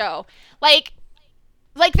on the show. Like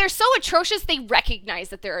they're so atrocious they recognize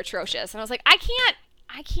that they're atrocious, and I was like, I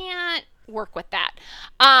can't work with that.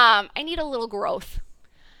 I need a little growth.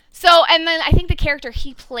 So, and then I think the character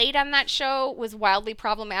he played on that show was wildly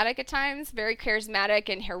problematic at times, very charismatic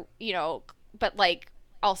and but like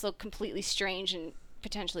also completely strange and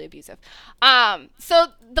potentially abusive. So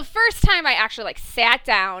the first time I actually like sat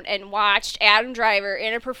down and watched Adam Driver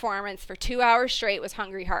in a performance for 2 hours straight was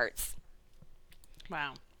Hungry Hearts.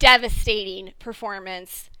 Wow. Devastating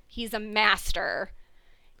performance. He's a master.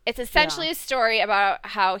 It's essentially a story about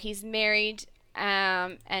how he's married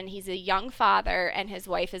and he's a young father and his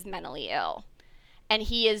wife is mentally ill. and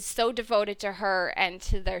he is so devoted to her and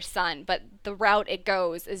to their son, but the route it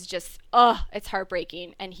goes is just, it's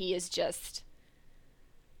heartbreaking, and he is just...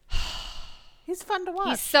 He's fun to watch.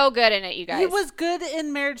 He's so good in it, you guys. He was good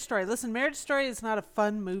in Marriage Story. Listen, Marriage Story is not a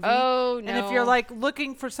fun movie. Oh, no. And if you're like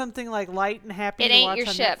looking for something like light and happy it to ain't watch your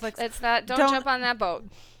on ship. Netflix, It's not. Don't jump on that boat.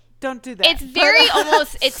 Don't do that. It's very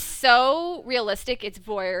almost. It's so realistic. It's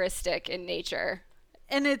voyeuristic in nature.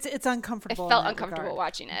 And it's It uncomfortable. felt in that uncomfortable regard.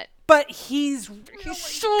 watching it. But he's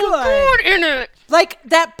So good in it. Like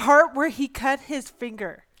that part where he cut his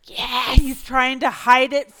finger. Yes. And he's trying to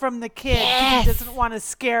hide it from the kid because Yes. he doesn't want to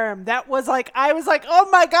scare him. That was like, I was like, oh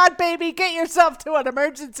my God, baby, get yourself to an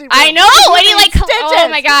emergency room. I know. You And he need like, oh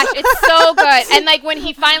my gosh, it's so good. And like when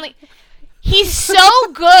he finally, he's so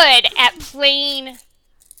good at playing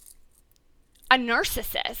a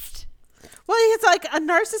narcissist. Well, he's like a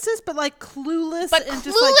narcissist, but like clueless, But and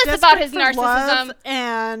just clueless like about desperate his for narcissism. love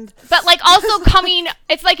and But like also coming,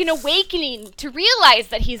 it's like an awakening to realize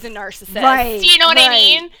that he's a narcissist. Right, You know what I right.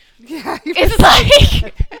 mean? yeah, It's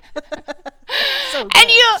like, so good. and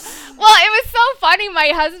well, it was so funny, my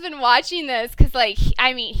husband watching this, because like,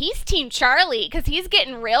 he's Team Charlie, because he's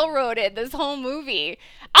getting railroaded this whole movie.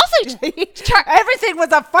 Also, Everything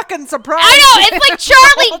was a fucking surprise. I know, it's like,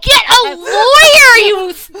 Charlie, get a lawyer,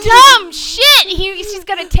 you dumb shit. She's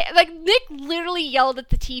gonna like, Nick literally yelled at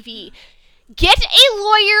the TV, get a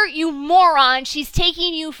lawyer, you moron. She's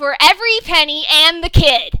taking you for every penny and the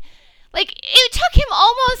kid. Like, it took him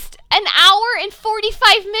almost an hour and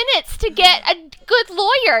 45 minutes to get a good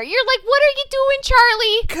lawyer. You're like, what are you doing,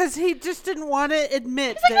 Charlie? Because he just didn't want to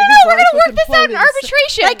admit He's like, that no, his we're life going to was work this out in imploding.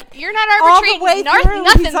 arbitration. Like, you're not all arbitrating the way through,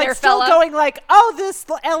 nothing he's like there, still fella. going like, oh, this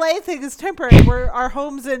LA thing is temporary. Our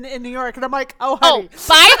home's in New York. And I'm like, oh, honey.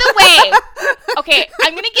 By the way, okay,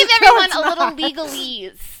 I'm going to give everyone it's a little not.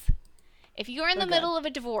 legalese. If you are in the middle of a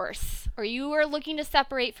divorce or you are looking to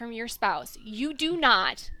separate from your spouse, you do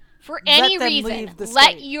not, for any them reason, leave the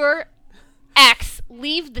let state. your ex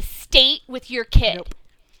leave the state with your kid.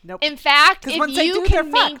 Nope. In fact, 'Cause if once they you do, they're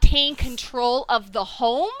can fucked. maintain control of the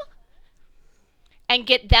home and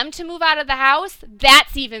get them to move out of the house,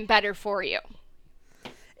 that's even better for you.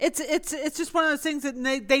 It's just one of those things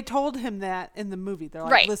that they told him that in the movie. They're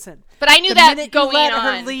like, Right. listen. But I knew the that minute going you let on.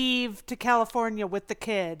 her leave to California with the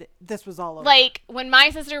kid, this was all over. Like, when my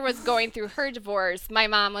sister was going through her divorce, my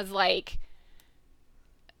mom was like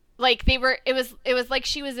it was like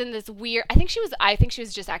she was in this weird, I think she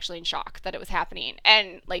was just actually in shock that it was happening,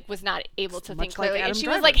 and like was not able to think Much like clearly. And Adam she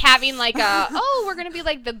Driver. was like having like a, oh, we're gonna be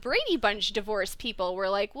like the Brady Bunch divorce people. We're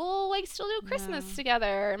like, we'll like still do Christmas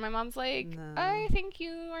together. And my mom's like, I think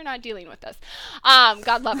you are not dealing with this.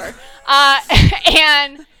 God love her.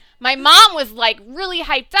 And my mom was like really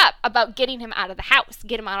hyped up about get him out of the house,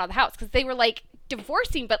 because they were like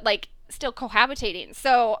divorcing, but like still cohabitating.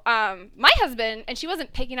 So my husband, and she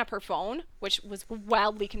wasn't picking up her phone, which was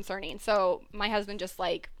wildly concerning. So my husband just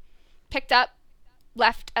like picked up,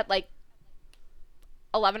 left at like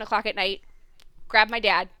 11 o'clock at night, grabbed my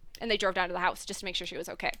dad, and they drove down to the house just to make sure she was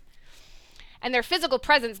okay. And their physical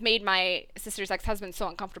presence made my sister's ex-husband so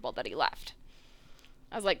uncomfortable that he left.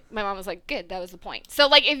 I was like, my mom was like, good, that was the point. So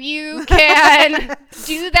like, if you can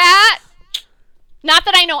do that, not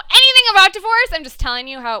that I know anything about divorce, I'm just telling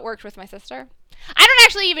you how it worked with my sister. I don't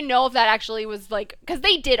actually even know if that actually was like, because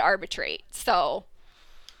they did arbitrate. So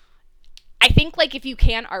I think like if you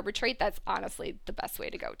can arbitrate, that's honestly the best way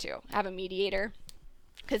to go to. Have a mediator.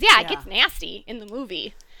 Because it gets nasty in the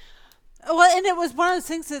movie. Well, and it was one of those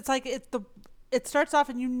things that's like it starts off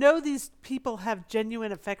and you know these people have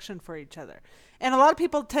genuine affection for each other. And a lot of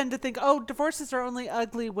people tend to think, oh, divorces are only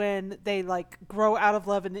ugly when they like grow out of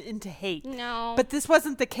love and into hate. No. But this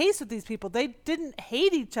wasn't the case with these people. They didn't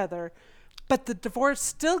hate each other, but the divorce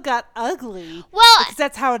still got ugly. Well, because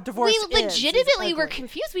that's how a divorce is. We legitimately were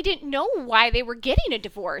confused. We didn't know why they were getting a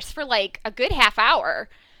divorce for like a good half hour.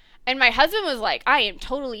 And my husband was like, I am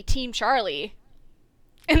totally Team Charlie.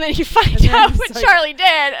 And then you find out what like, Charlie did.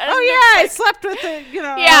 And oh, yeah, I slept with it,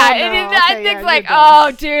 Yeah, oh, and no, okay, Nick's yeah, like, you're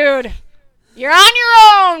done. oh, dude, you're on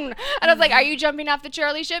your own. And I was like, are you jumping off the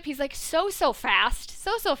Charlie ship? He's like, so fast.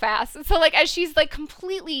 So fast. And so, like, as she's, like,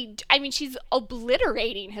 completely, I mean, she's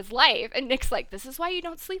obliterating his life. And Nick's like, this is why you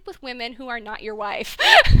don't sleep with women who are not your wife.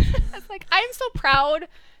 I was like, I'm so proud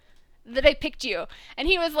that I picked you. And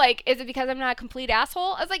he was like, is it because I'm not a complete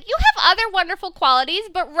asshole? I was like, you have other wonderful qualities,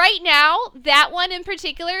 but right now, that one in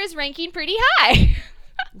particular is ranking pretty high.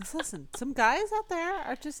 Listen, some guys out there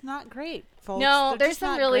are just not great, folks. No, They're there's just some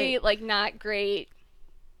not really great. like not great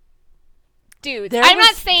dudes. There's I'm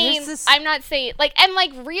this- not saying like, and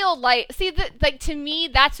like real life. See, like to me,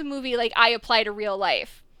 that's a movie like I apply to real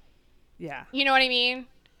life. Yeah. You know what I mean?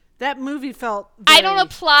 That movie felt I don't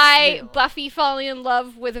apply real. Buffy falling in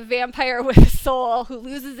love with a vampire with a soul who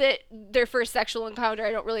loses it their first sexual encounter.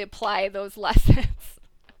 I don't really apply those lessons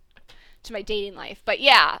to my dating life. But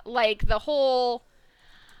yeah, like the whole...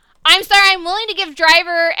 I'm sorry, I'm willing to give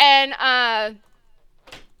Driver and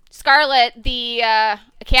Scarlett the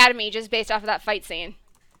Academy just based off of that fight scene.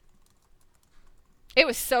 It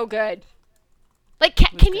was so good. Like,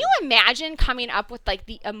 can you imagine coming up with, like,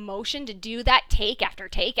 the emotion to do that take after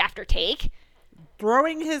take after take?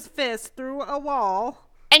 Throwing his fist through a wall.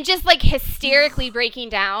 And just, like, hysterically breaking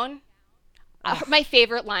down. My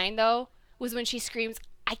favorite line, though, was when she screams,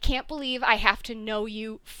 "I can't believe I have to know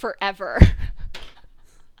you forever."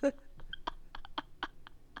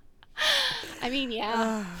 I mean,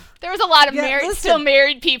 yeah. There was a lot of still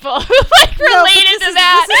married people who, like, related to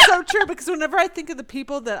that. This is so true, because whenever I think of the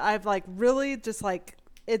people that I've, like, really just, like,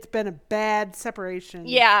 it's been a bad separation.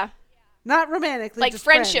 Yeah. Not romantically, like, just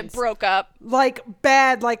friendship friends. broke up. Like,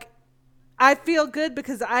 bad, like, I feel good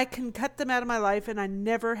because I can cut them out of my life and I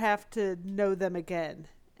never have to know them again.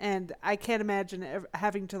 And I can't imagine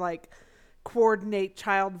having to, like, coordinate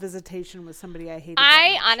child visitation with somebody I hated.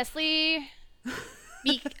 Honestly...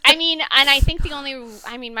 I mean, and I think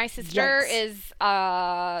my sister is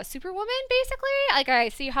Superwoman, basically. Like, I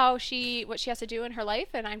see what she has to do in her life,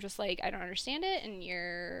 and I'm just like, I don't understand it, and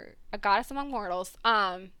you're a goddess among mortals.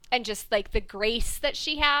 And just, like, the grace that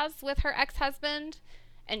she has with her ex-husband,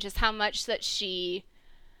 and just how much that she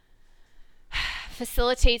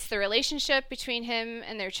facilitates the relationship between him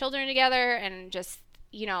and their children together, and just,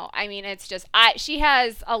 you know, I mean, it's just, she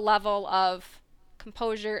has a level of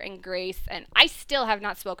composure and grace, and I still have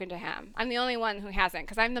not spoken to him. I'm the only one who hasn't,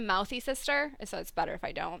 because I'm the mouthy sister, so it's better if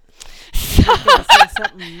I don't. So,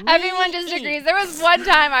 everyone just agrees. There was one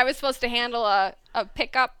time I was supposed to handle a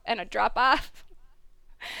pickup and a drop off,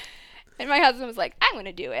 and my husband was like, "I'm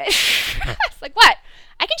gonna do it." I was like, "What?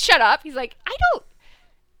 I can shut up." He's like, I don't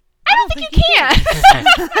think you can.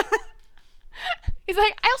 He's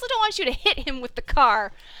like, "I also don't want you to hit him with the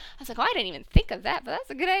car." I was like, "Oh, I didn't even think of that, but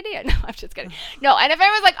that's a good idea." No, I'm just kidding. No, and if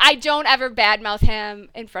I was like, I don't ever badmouth him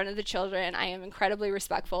in front of the children. I am incredibly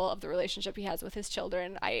respectful of the relationship he has with his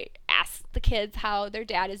children. I ask the kids how their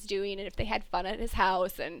dad is doing and if they had fun at his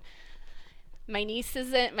house. And my niece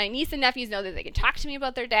and nephews know that they can talk to me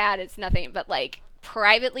about their dad. It's nothing but, like,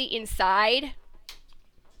 privately inside,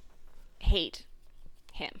 hate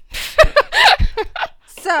him.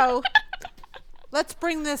 So... let's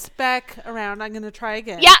bring this back around. I'm going to try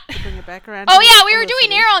again. Yeah. To bring it back around. Oh, yeah. We were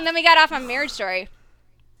doing Arrow, and then we got off on Marriage Story.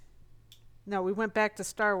 No, we went back to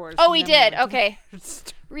Star Wars. Oh, we did. Okay.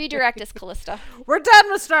 Redirect us, Callista. We're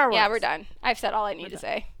done with Star Wars. Yeah, we're done. I've said all I need to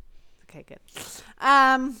say. Okay, good.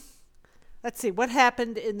 Let's see. What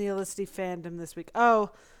happened in the Felicity fandom this week? Oh,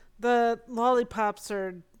 the lollipops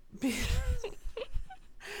are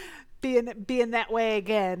being that way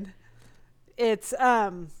again. It's...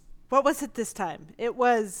 what was it this time? It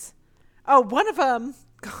was, one of them,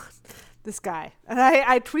 this guy. And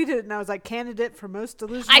I tweeted it, and I was like, candidate for most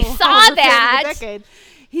delusional. I saw Oliver that. Fan of the decade.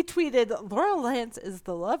 He tweeted, "Laurel Lance is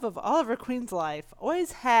the love of Oliver Queen's life.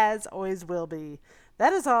 Always has, always will be.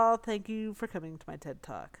 That is all. Thank you for coming to my TED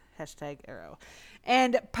Talk. #Arrow."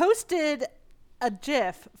 And posted a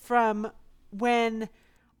GIF from when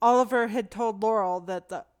Oliver had told Laurel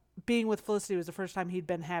that being with Felicity was the first time he'd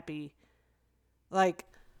been happy. Like...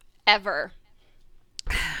 ever.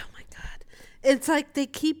 Oh my God. It's like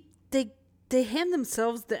they hand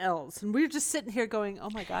themselves the L's, and we're just sitting here going, "Oh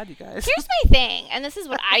my God, you guys." Here's my thing, and this is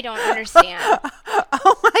what I don't understand.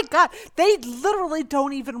 Oh my God. They literally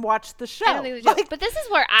don't even watch the show. I don't think they do. Like, but this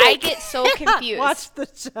is where I get so confused. Watch the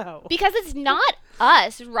show. Because it's not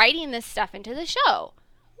us writing this stuff into the show.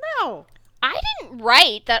 No. I didn't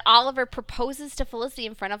write that Oliver proposes to Felicity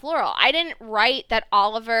in front of Laurel. I didn't write that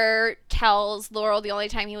Oliver tells Laurel the only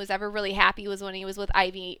time he was ever really happy was when he was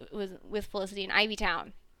with Felicity in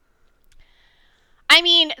Ivytown. I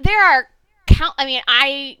mean,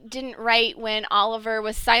 I didn't write when Oliver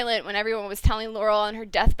was silent when everyone was telling Laurel on her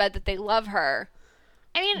deathbed that they love her.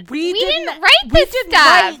 I mean, we didn't write this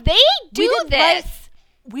stuff. They do this.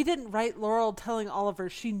 We didn't write Laurel telling Oliver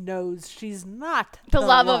she knows she's not the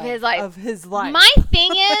love of his life. My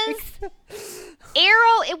thing is,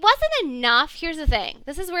 Arrow, it wasn't enough. Here's the thing.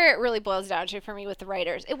 This is where it really boils down to for me with the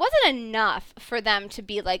writers. It wasn't enough for them to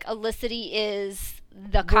be like, Felicity is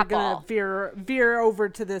the couple. We're going to veer over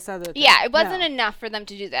to this other thing. Yeah, it wasn't enough for them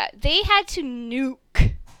to do that. They had to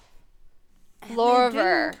nuke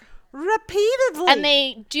Laura. Repeatedly. And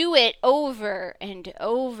they do it over and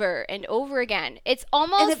over and over again. It's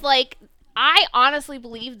almost like I honestly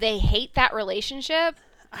believe they hate that relationship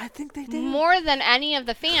I think they did. More than any of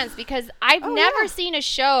the fans, because I've never seen a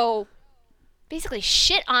show basically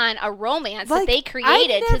shit on a romance that they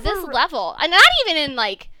created to this level. And not even in,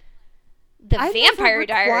 like, the Vampire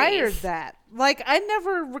Diaries. That. Like, I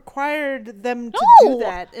never required them to do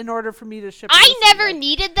that in order for me to ship I never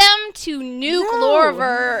needed them to nuke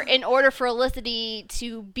Lorimer in order for Felicity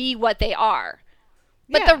to be what they are.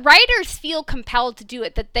 But the writers feel compelled to do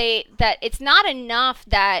it, that it's not enough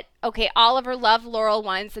that, okay, Oliver loved Laurel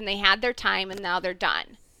once and they had their time and now they're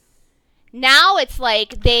done. Now it's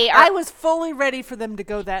like they are... I was fully ready for them to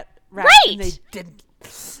go that route, and they didn't.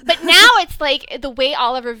 But now it's like the way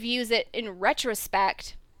Oliver views it in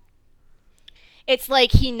retrospect, it's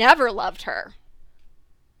like he never loved her.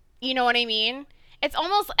 You know what I mean? It's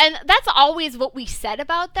almost... And that's always what we said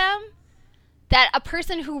about them. That a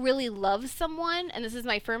person who really loves someone, and this is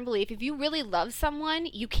my firm belief, if you really love someone,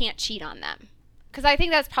 you can't cheat on them. Because I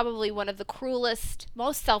think that's probably one of the cruelest,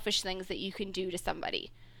 most selfish things that you can do to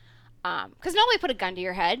somebody. Because nobody put a gun to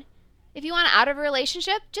your head. If you want out of a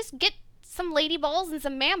relationship, just get some lady balls and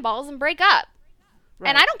some man balls and break up. Right.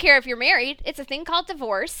 And I don't care if you're married. It's a thing called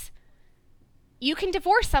divorce. You can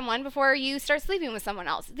divorce someone before you start sleeping with someone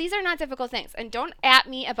else. These are not difficult things. And don't at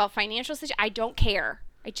me about financial situation. I don't care.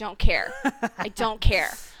 I don't care. I don't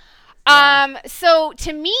care. Yeah. So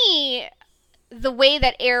to me, the way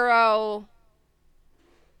that Arrow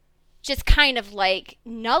just kind of like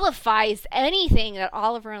nullifies anything that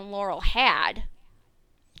Oliver and Laurel had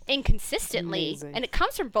inconsistently, amazing. And it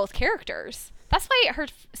comes from both characters. That's why her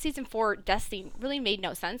season 4 death scene really made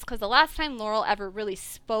no sense, because the last time Laurel ever really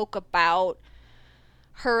spoke about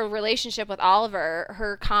her relationship with Oliver,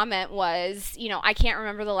 her comment was, you know, I can't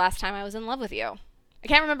remember the last time I was in love with you. I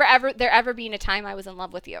can't remember there ever being a time I was in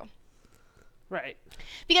love with you. Right.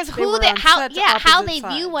 Because how they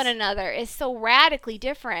view one another is so radically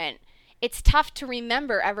different. It's tough to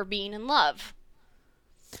remember ever being in love.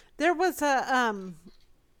 There was a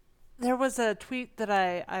tweet that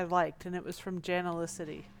I liked, and it was from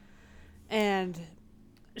Janalicity. And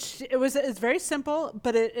it's very simple,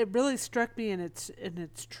 but it really struck me in its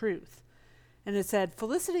truth. And it said,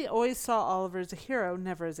 Felicity always saw Oliver as a hero,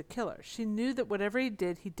 never as a killer. She knew that whatever he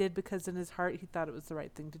did because in his heart he thought it was the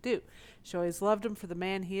right thing to do. She always loved him for the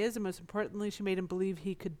man he is, and most importantly, she made him believe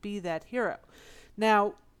he could be that hero.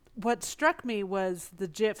 Now, what struck me was the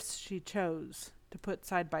GIFs she chose to put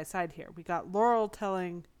side by side here. We got Laurel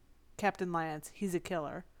telling Captain Lance he's a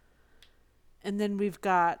killer. And then we've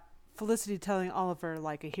got Felicity telling Oliver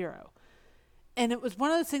like a hero. And it was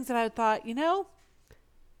one of those things that I thought, you know,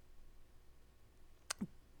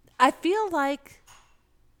 I feel like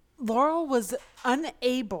Laurel was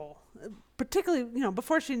unable, particularly, you know,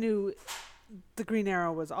 before she knew the Green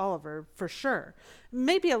Arrow was Oliver, for sure.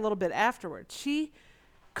 Maybe a little bit afterwards. She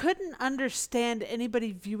couldn't understand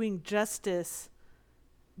anybody viewing justice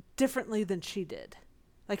differently than she did.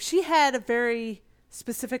 Like, she had a very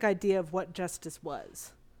specific idea of what justice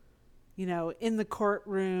was. You know, in the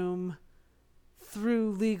courtroom,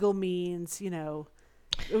 through legal means, you know.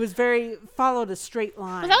 It was followed a straight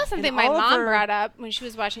line. Well, that was something my mom brought up when she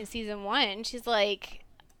was watching season 1. She's like,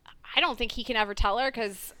 I don't think he can ever tell her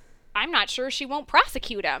because I'm not sure she won't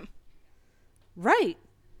prosecute him. Right.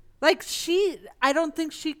 Like, I don't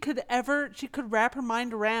think she could wrap her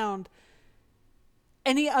mind around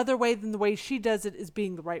any other way than the way she does it is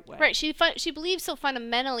being the right way. Right. She believes so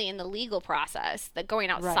fundamentally in the legal process that going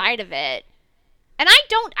outside of it. And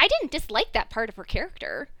I didn't dislike that part of her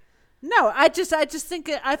character. No, I just think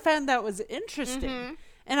I found that was interesting. Mm-hmm.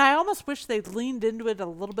 And I almost wish they'd leaned into it a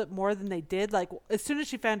little bit more than they did. Like, as soon as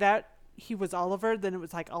she found out he was Oliver, then it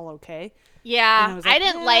was like all okay. Yeah, I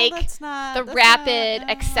didn't like the rapid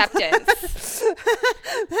acceptance.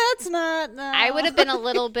 That's not. No. I would have been a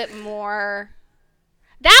little bit more.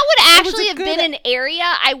 That would actually have been an area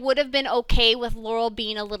I would have been okay with Laurel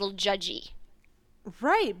being a little judgy.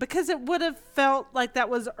 Right, because it would have felt like that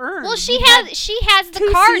was earned. Well, she has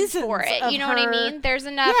the cards for it. You know what I mean? There's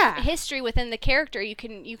enough history within the character. You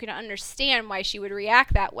can understand why she would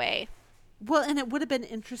react that way. Well, and it would have been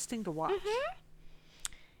interesting to watch. Mm-hmm.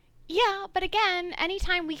 Yeah, but again,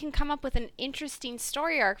 anytime we can come up with an interesting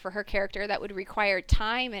story arc for her character that would require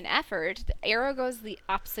time and effort, the Arrow goes the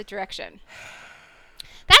opposite direction.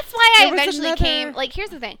 That's why I eventually here's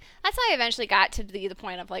the thing. That's why I eventually got to the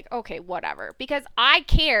point of like, okay, whatever. Because I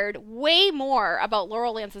cared way more about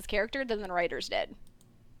Laurel Lance's character than the writers did.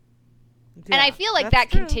 Yeah, and I feel like that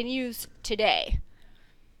continues today.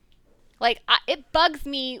 Like, it bugs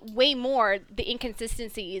me way more, the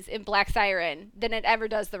inconsistencies in Black Siren, than it ever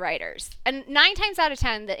does the writers. And 9 times out of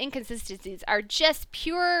 10, the inconsistencies are just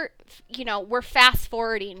pure, you know, we're fast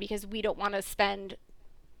forwarding because we don't want to spend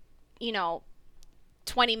know,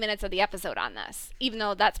 20 minutes of the episode on this, even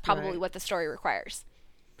though that's probably Right. what the story requires.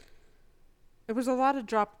 It was a lot of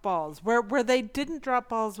dropped balls. Where they didn't drop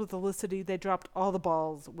balls with Felicity, they dropped all the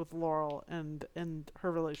balls with Laurel and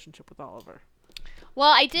her relationship with Oliver. Well,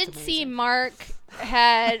 I did see amazing. Mark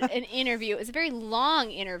had an interview. It was a very long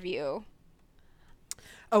interview.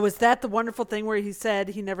 Oh, is that the wonderful thing where he said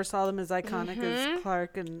he never saw them as iconic as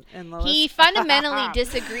Clark and Lois? He fundamentally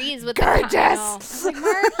disagrees with Gorgeous! the no. Like,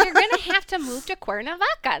 Mark, you're gonna have to move to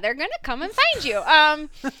Cuernavaca. They're gonna come and find you.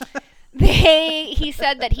 He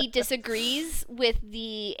said that he disagrees with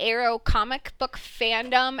the Arrow comic book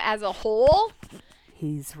fandom as a whole.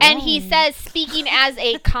 He's right. And he says, speaking as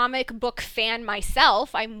a comic book fan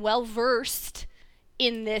myself, I'm well versed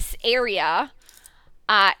in this area.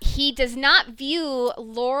 He does not view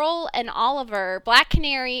Laurel and Oliver, Black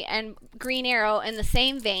Canary and Green Arrow in the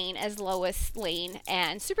same vein as Lois Lane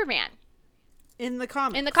and Superman. In the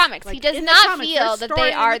comics. In the comics. Like, he does in the not comics, feel their that story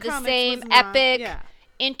they in are the the comics same was not- epic, yeah.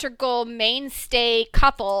 integral, mainstay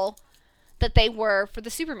couple that they were for the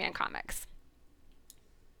Superman comics.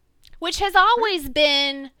 Which has always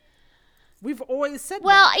been... We've always said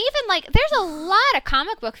Well, that. even like, there's a lot of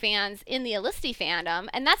comic book fans in the Illisti fandom,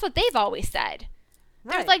 and that's what they've always said.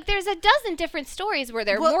 Right. There's a dozen different stories where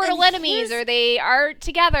they're Well, mortal and enemies, here's- or they are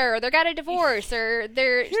together, or they got a divorce, or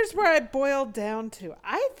they're... Here's where I boiled down to.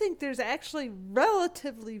 I think there's actually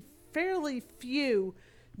relatively fairly few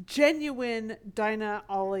genuine Dinah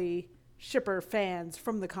Ollie shipper fans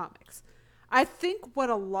from the comics. I think what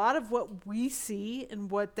a lot of what we see and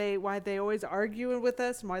why they always argue with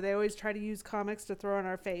us and why they always try to use comics to throw in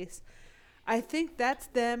our face, I think that's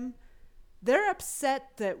them. They're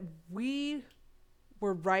upset that we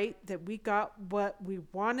were right, that we got what we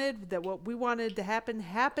wanted, that what we wanted to happen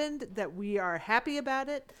happened, that we are happy about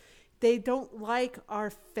it. They don't like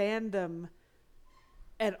our fandom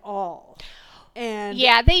at all. And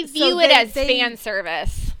Yeah, they so view it as fan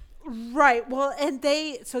service. Right. Well, and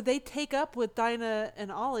they take up with Dinah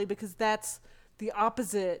and Ollie because that's the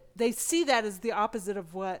opposite. They see that as the opposite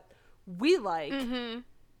of what we like. Mm-hmm.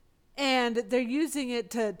 And they're using it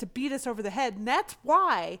to beat us over the head. And that's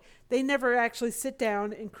why they never actually sit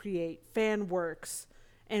down and create fan works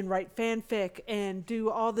and write fanfic and do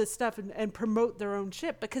all this stuff and promote their own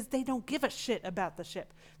ship, because they don't give a shit about the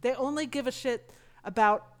ship. They only give a shit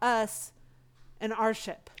about us and our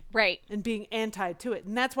ship. Right. And being anti to it.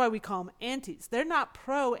 And that's why we call them antis. They're not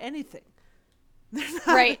pro anything. They're not,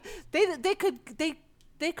 Right.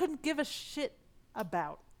 They couldn't give a shit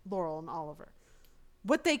about Laurel and Oliver.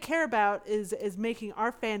 What they care about is making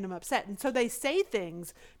our fandom upset. And so they say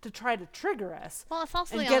things to try to trigger us. Well, it's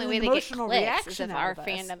also and the get only way an they get emotional clicks is reaction if out our of us.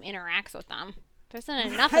 fandom interacts with them. There isn't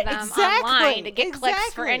enough of them Exactly. online to get clicks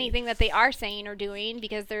for Exactly. anything that they are saying or doing,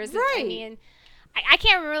 because there's, I Right. mean, I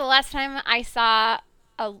can't remember the last time I saw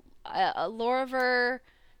a Loriver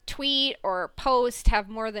tweet or post have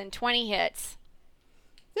more than 20 hits.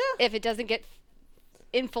 Yeah. If it doesn't get 'Cause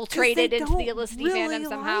infiltrated they into the don't Illicity really fandom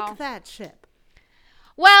somehow. like that ship.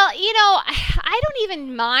 Well, you know, I don't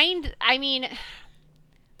even mind. I mean,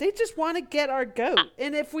 They just want to get our goat.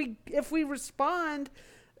 And if we respond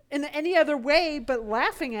in any other way but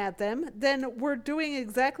laughing at them, then we're doing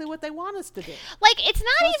exactly what they want us to do. like, it's not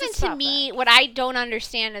Supposed to even to stop me what I don't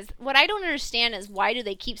understand is why do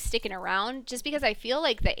they keep sticking around? Just because I feel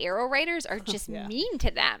like the Arrow writers are just Yeah. mean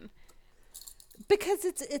to them. Because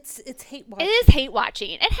it's hate watching. It is hate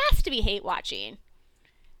watching. It has to be hate watching.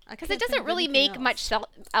 Because it doesn't really make much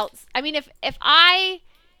else. I mean, if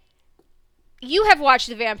you have watched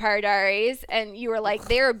the Vampire Diaries and you were like,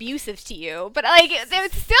 they're abusive to you, but like,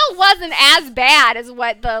 it still wasn't as bad as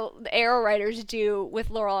what the Arrow writers do with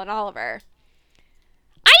Laurel and Oliver.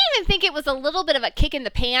 I even think it was a little bit of a kick in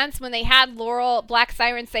the pants when they had Laurel Black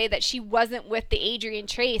Siren say that she wasn't with the Adrian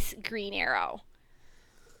Trace Green Arrow.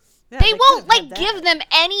 Yeah, They won't could've had like give them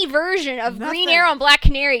any version of Green Nothing. Arrow and Black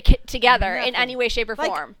Canary together in Nothing. any way, shape, or Like,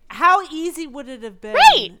 form. how easy would it have been?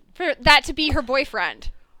 Right, for that to be her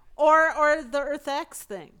boyfriend. Or the Earth X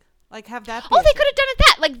thing. Like, have that be Oh, a they thing. could have done it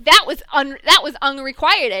that. Like, that was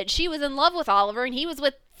unrequited. She was in love with Oliver, and he was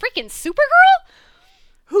with freaking Supergirl,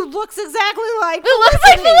 Who looks exactly like who looks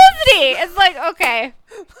like Felicity. It's like, okay.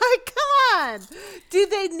 Like, come on. Do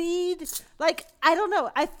they need, like, I don't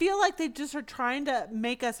know. I feel like they just are trying to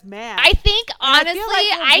make us mad. I think, And I honestly, feel like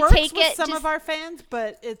it I works take with it some just, of our fans,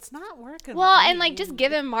 but it's not working. well, with and me. like, just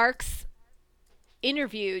given Mark's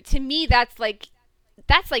interview, to me, that's like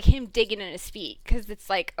him digging in his feet, because it's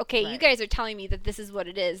like, okay, you Right. guys are telling me that this is what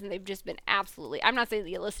it is, and they've just been absolutely, I'm not saying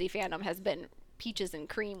the Illicity fandom has been peaches and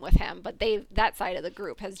cream with him, but that side of the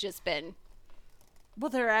group has just been well,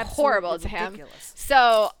 they're absolutely horrible to him. ridiculous.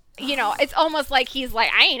 So you know, it's almost like he's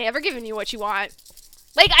like, I ain't ever giving you what you want.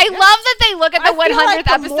 Like, I love that they look at the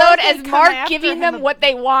 100th episode as Mark giving them what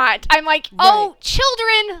they want. I'm like, oh,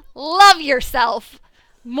 children, love yourself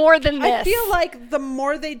more than this. I feel like the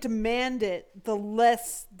more they demand it, the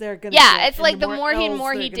less they're going to Yeah, it's like the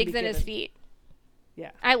more he digs in his feet.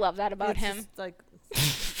 Yeah. I love that about him. Just like,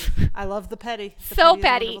 I love the petty. So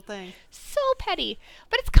petty. So petty.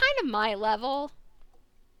 But it's kind of my level.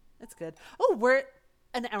 It's good. Oh, we're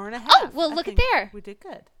an hour and a half. Oh, well, look at there. We did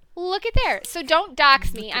good. Look at there. So don't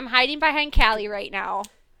dox me. I'm hiding behind Callie right now.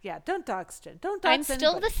 Yeah, don't dox Jen. Don't dox I'm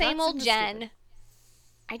still anybody. the same Doxing old is Jen. stupid.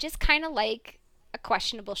 I just kind of like a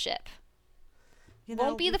questionable ship. You know,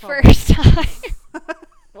 Won't be the we've all- first time.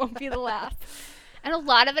 Won't be the last. And a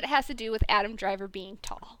lot of it has to do with Adam Driver being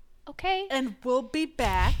tall. Okay? And we'll be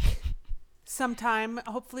back sometime,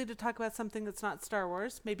 hopefully, to talk about something that's not Star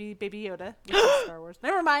Wars. Maybe Baby Yoda, which is Star Wars.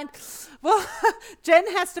 Never mind. Well,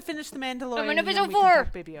 Jen has to finish The Mandalorian. I'm gonna and then we can four.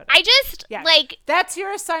 talk Baby Yoda. I just, Yeah. like, That's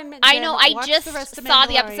your assignment, I Jen. know, I Watch just the rest of saw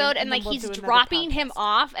the Mandalorian, episode and then like we'll he's do another dropping him podcast.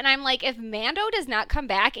 off and I'm like, if Mando does not come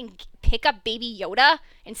back and pick up Baby Yoda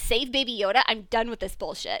and save Baby Yoda, I'm done with this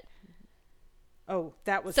bullshit. Oh,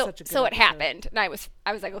 that was So such a good so it episode. happened and I was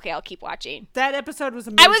like, okay, I'll keep watching. That episode was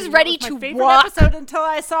amazing. was ready That to was my favorite walk episode until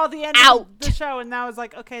I saw the end out. of the show, and now I was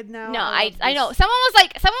like, okay, now No, I love I know. this.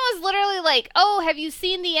 Someone was literally like, "Oh, have you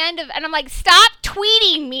seen the end of?" And I'm like, "Stop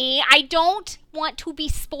tweeting me. I don't want to be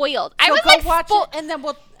spoiled." I So was go like, watch it, and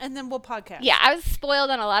then we'll podcast. yeah, I was spoiled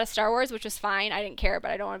on a lot of Star Wars, which was fine. I didn't care,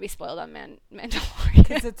 but I don't want to be spoiled on Mandalorian.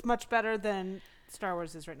 because it's much better than Star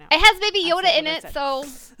Wars is right now. It has Baby I Yoda said in what I it, said. so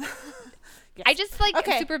Yes. I just like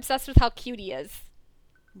Okay. am super obsessed with how cute he is.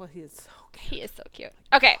 Well, he is so cute. He is so cute.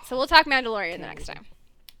 Okay, so we'll talk Mandalorian the next time,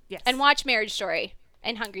 Yes. and watch Marriage Story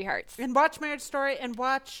and Hungry Hearts. And watch Marriage Story, and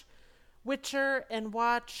watch Witcher, and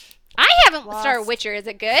watch. I haven't Lost. started Witcher. Is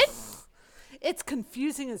it good? It's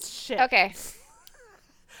confusing as shit. Okay.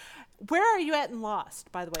 Where are you at in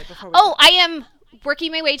Lost, by the way? Before we Oh, I am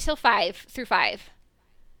working my way through 5.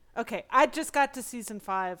 Okay, I just got to season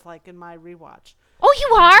 5, like in my rewatch. Oh,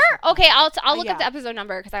 you are? Okay, I'll look yeah. up the episode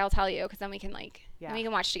number because I'll tell you because then we can then Yeah. we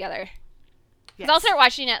can watch together. Yes. Because I'll start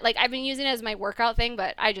watching it. Like I've been using it as my workout thing,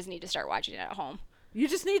 but I just need to start watching it at home. You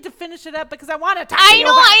just need to finish it up because I want to talk to I you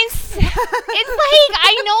know. about It's like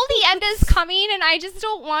I know the end is coming, and I just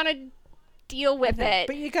don't want to deal with it.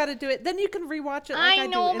 But you got to do it. Then you can rewatch it like I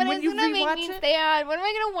know, do. but And when it's you gonna make rewatch me it, sad. What am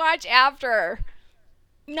I gonna watch after?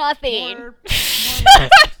 Nothing. more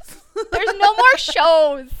There's no more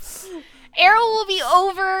shows. Arrow will be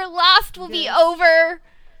over. Lost will be Yes. over.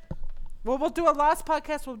 Well, we'll do a Lost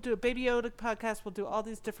podcast. We'll do a Baby Yoda podcast. We'll do all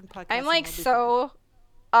these different podcasts. I'm and like we'll be so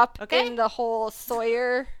up Okay. in the whole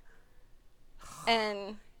Sawyer and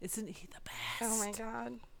fine. Isn't he the best? oh my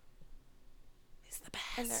god, He's the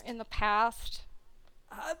and they're best. in the past.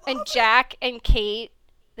 I love And it. Jack and Kate,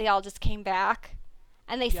 they all just came back,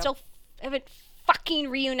 and they Yep. still haven't fucking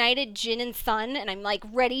reunited Jin and Sun, and I'm like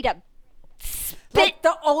ready to spit. But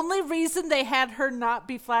the only reason they had her not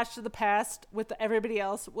be Flash to the past with everybody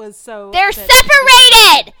else was so They're that-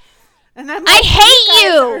 separated. And I'm I like, hate guys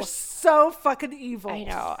you. are so fucking evil. I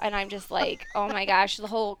know, and I'm just like, oh my gosh, the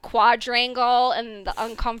whole quadrangle and the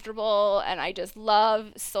uncomfortable, and I just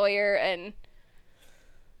love Sawyer and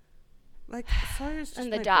Like Sawyer's just the my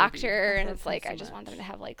baby. doctor, I and love it's him like so I just want much. them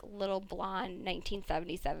to have like little blonde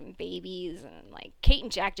 1977 babies, and like Kate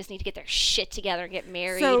and Jack just need to get their shit together and get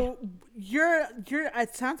married. So you're.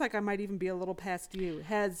 It sounds like I might even be a little past you.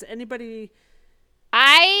 Has anybody?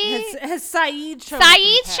 Has Saeed shown up? in the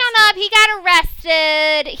Saeed's past shown up. yet? He got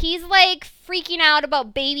arrested. He's like freaking out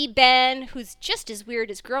about baby Ben, who's just as weird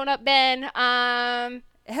as grown up Ben.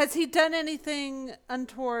 Has he done anything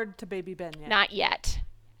untoward to Baby Ben yet? Not yet.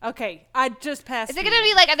 Okay, I just passed. Is it you. gonna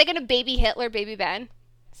be like? Are they gonna baby Hitler, baby Ben?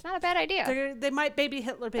 It's not a bad idea. They might baby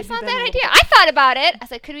Hitler, baby It's not a Ben. bad a idea. little bit. I thought about it. I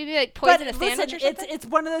said, could we be like But poison a listen, sandwich or something? it's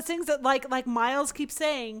one of those things that like Miles keeps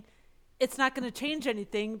saying, it's not going to change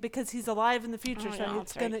anything because he's alive in the future, Oh, so no,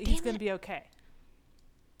 it's that's right. gonna he's Damn gonna it. be okay.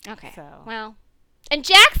 Okay. So. Well, and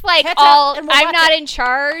Jack's like Catch up all, and we'll I'm watch not it." in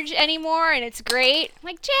charge anymore, and it's great. I'm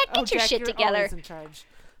like, Jack, get your Jack, shit you're together. always in charge,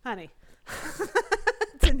 honey.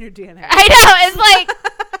 It's in your DNA. I know. It's like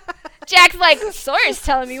Jack's like, Sawyer's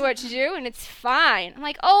telling me what to do, and it's fine. I'm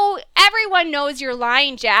like, oh, everyone knows you're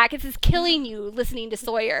lying, Jack. This is killing you listening to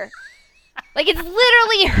Sawyer. Like, it's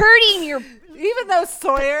literally hurting your. Even though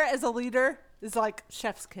Sawyer as a leader is like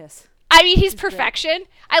chef's kiss. I mean, he's great. perfection.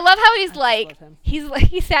 I love how he's just like, love him.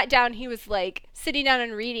 he sat down, he was like sitting down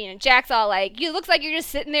and reading, and Jack's all like, you looks like you're just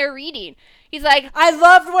sitting there reading. He's like, I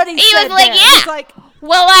loved what he He said. was like, there. yeah. He's like,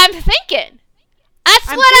 well, I'm thinking. That's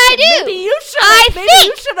I'm what I thinking, do. Maybe you should. I Maybe think.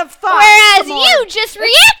 you should have thought. Whereas some more. you just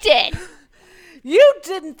reacted. You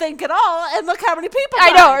didn't think at all, and look how many people. I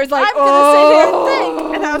died. know. It was like, I'm gonna sit here and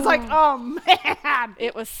think, and I was like, oh man,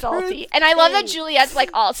 It was salty. Truth And I love that is- Juliet's like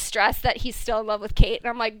all stressed that he's still in love with Kate. And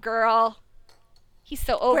I'm like, girl, he's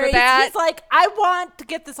so over Where that. he's like, I want to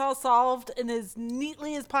get this all solved and as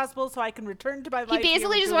neatly as possible, so I can return to my He life. here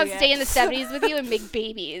basically with just wants to stay in the Juliet. 70s with you and make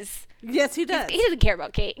babies. Yes, he does. He doesn't care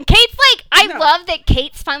about Kate. And Kate's like, I No. love that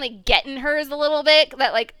Kate's finally getting hers a little bit.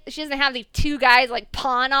 That like she doesn't have these two guys like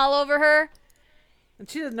pawn all over her. And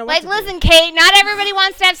she doesn't know what Like, to listen, Kate, not everybody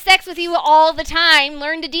wants to have sex with you all the time.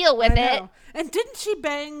 Learn to deal with do. I it. know. And didn't she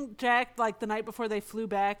bang Jack like the night before they flew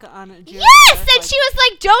back on a Yes, and she was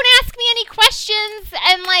like, "Don't ask me any questions,"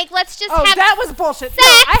 and like, let's just Oh, have that was bullshit. No,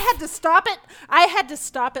 sex. I had to stop it. I had to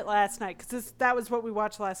stop it last night because that was what we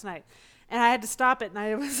watched last night. And I had to stop it, and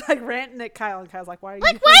I was like ranting at Kyle, and Kyle's like, "Why are you?"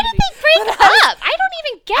 Like, why did they break up? I don't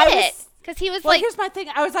even I get was- it. Because he was Well, like, here's my thing.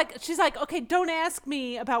 I was like, she's like, okay, don't ask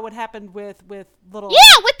me about what happened with little.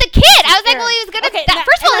 yeah, with the kid. I was like, well, Aaron. he was gonna. Okay,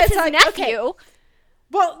 First of all, and I it's his was like, okay. nephew,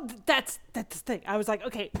 Well, that's the thing. I was like,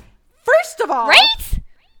 okay, first of all, right?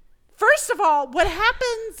 First of all, what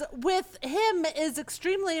happens with him is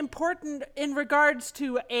extremely important in regards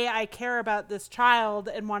to A, I care about this child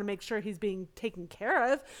and want to make sure he's being taken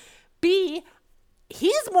care of. B,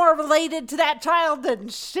 he's more related to that child than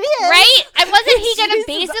she is. Right? And wasn't he gonna She's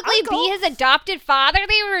his basically uncle. be his adopted father?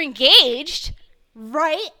 They were engaged.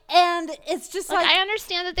 Right? And it's just Like, like I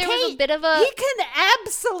understand that there was a Kate, bit of a He can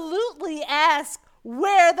absolutely ask,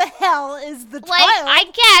 where the hell is the like. child? I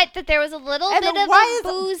get that there was a little And bit of why a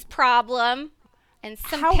is- booze problem and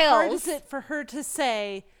some How pills. hard is it for her to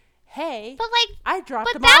say, hey, But like, I dropped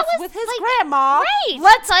but him that off was with his like, grandma. Right.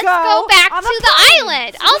 Let's go back on to a the plane."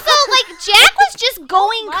 island. Also, like Jack was just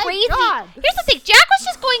going my crazy. God. Here's the thing: Jack was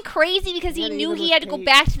just going crazy because he Not knew even he with had to go Kate.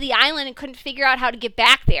 back to the island and couldn't figure out how to get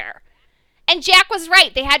back there. And Jack was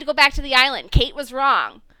right; they had to go back to the island. Kate was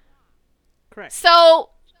wrong. Correct. So.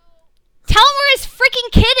 Tell him where his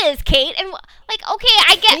freaking kid is, Kate. And like, okay,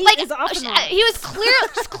 I get Kate like is off and on. he was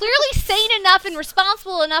clearly sane enough and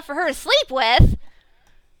responsible enough for her to sleep with.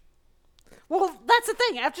 Well, that's the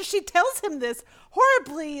thing. After she tells him this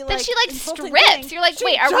horribly, Then she like insulting strips. thing, You're like, she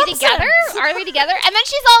wait, are we jumps together? him. Are we together? And then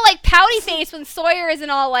she's all like pouty faced when Sawyer isn't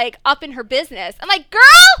all like up in her business. I'm like,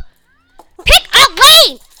 girl, pick a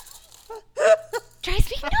lane. Drives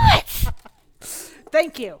me nuts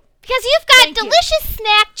Thank you. because you've got Thank you. delicious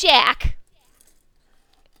snack Jack.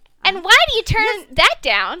 And why do you turn that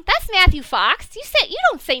down? That's Matthew Fox. You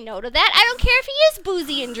don't say no to that. I don't care if he is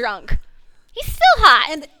boozy and drunk. He's still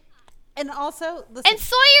hot. And also, listen, And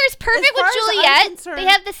Sawyer's perfect As far with as I'm Juliet. concerned- They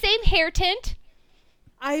have the same hair tint.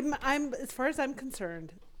 I'm as far as I'm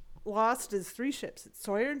concerned, Lost is 3 ships. It's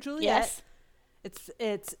Sawyer and Juliet. Yes.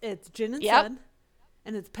 It's Jin and Yep. Sun,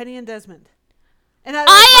 and it's Penny and Desmond. And I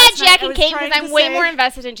last had night Jack I and was Kate trying because I'm to way say- more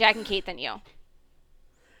invested in Jack and Kate than you.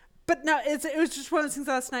 But no, it was just one of those things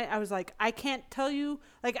last night. I was like, I can't tell you.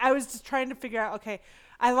 Like, I was just trying to figure out. Okay,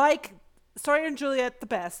 I like Sawyer and Juliet the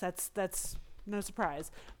best. That's no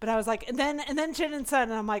surprise. But I was like, and then Jin and Sun,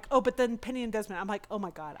 and I'm like, oh, but then Penny and Desmond. I'm like, oh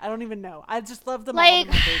my god, I don't even know. I just love them all. Like,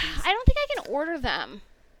 They're my babies. I don't think I can order them.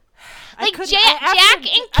 I Like, couldn't- Jack after- and I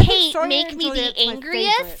think Kate Sawyer make and me the Juliet's my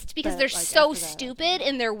angriest favorite, because but, they're like, so after that, stupid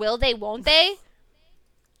in their will they, won't they?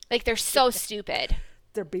 Like, they're so stupid.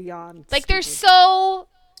 they're beyond. Like, they're stupid. so...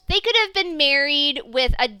 They could have been married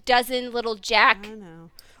with a dozen little Jack. I know.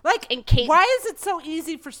 Like, And Kate- why is it so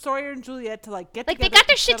easy for Sawyer and Juliet to like get Like, together? they got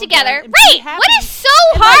their and shit settle down together. and be Right! happy? What is so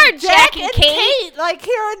And, like, hard, Jack and Kate? like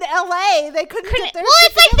here in LA, they couldn't Couldn't, get their well,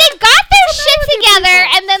 shit it's like together. they got their What's the shit matter with you together,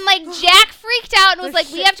 people? and then like Jack freaked out and was Their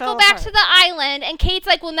like, "We shit have to go fell back apart. to the island." And Kate's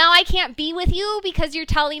like, "Well, now I can't be with you because you're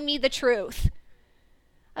telling me the truth."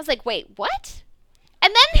 I was like, "Wait, what?"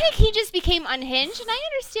 And then he just became unhinged, and I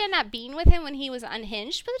understand not being with him when he was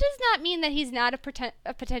unhinged, but it does not mean that he's not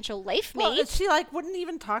a potential life mate. Well, she like wouldn't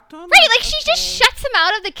even talk to him. Right, like she just shuts him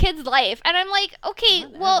out of the kid's life. And I'm like, okay,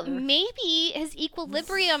 well, Whatever. maybe his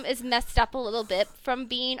equilibrium is messed up a little bit from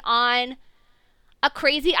being on a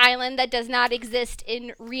crazy island that does not exist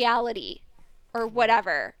in reality or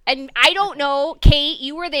whatever. And I don't know, Kate,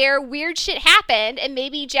 you were there, weird shit happened, and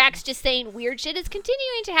maybe Jack's just saying weird shit is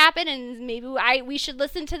continuing to happen, and maybe we should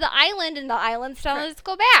listen to the island, and the island's telling us to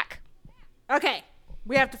go back. Okay,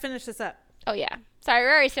 we have to finish this up. Oh, yeah. Sorry,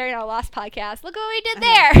 we're already starting our Lost podcast. Look what we did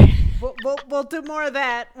there. We'll do more of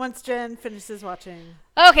that once Jen finishes watching.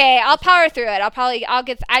 Okay, I'll power through it.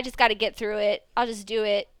 I just got to get through it. I'll just do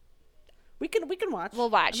it. We can watch. We'll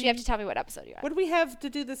watch. You have to tell me what episode you're on. What do we have to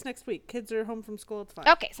do this next week? Kids are home from school. It's fine.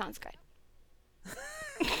 Okay, sounds good.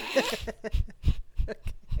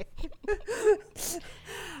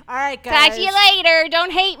 All right, guys. Talk to you later.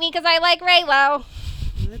 Don't hate me because I like Raylo.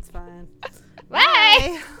 It's fine.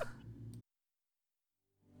 Bye.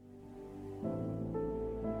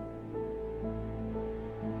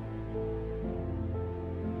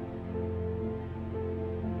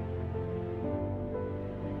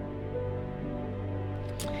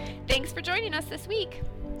 Thanks for joining us this week.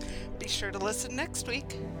 Be sure to listen next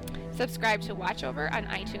week. Subscribe to Watchover on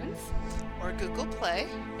iTunes. Or Google Play.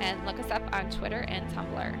 And look us up on Twitter and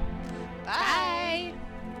Tumblr. Bye. Bye.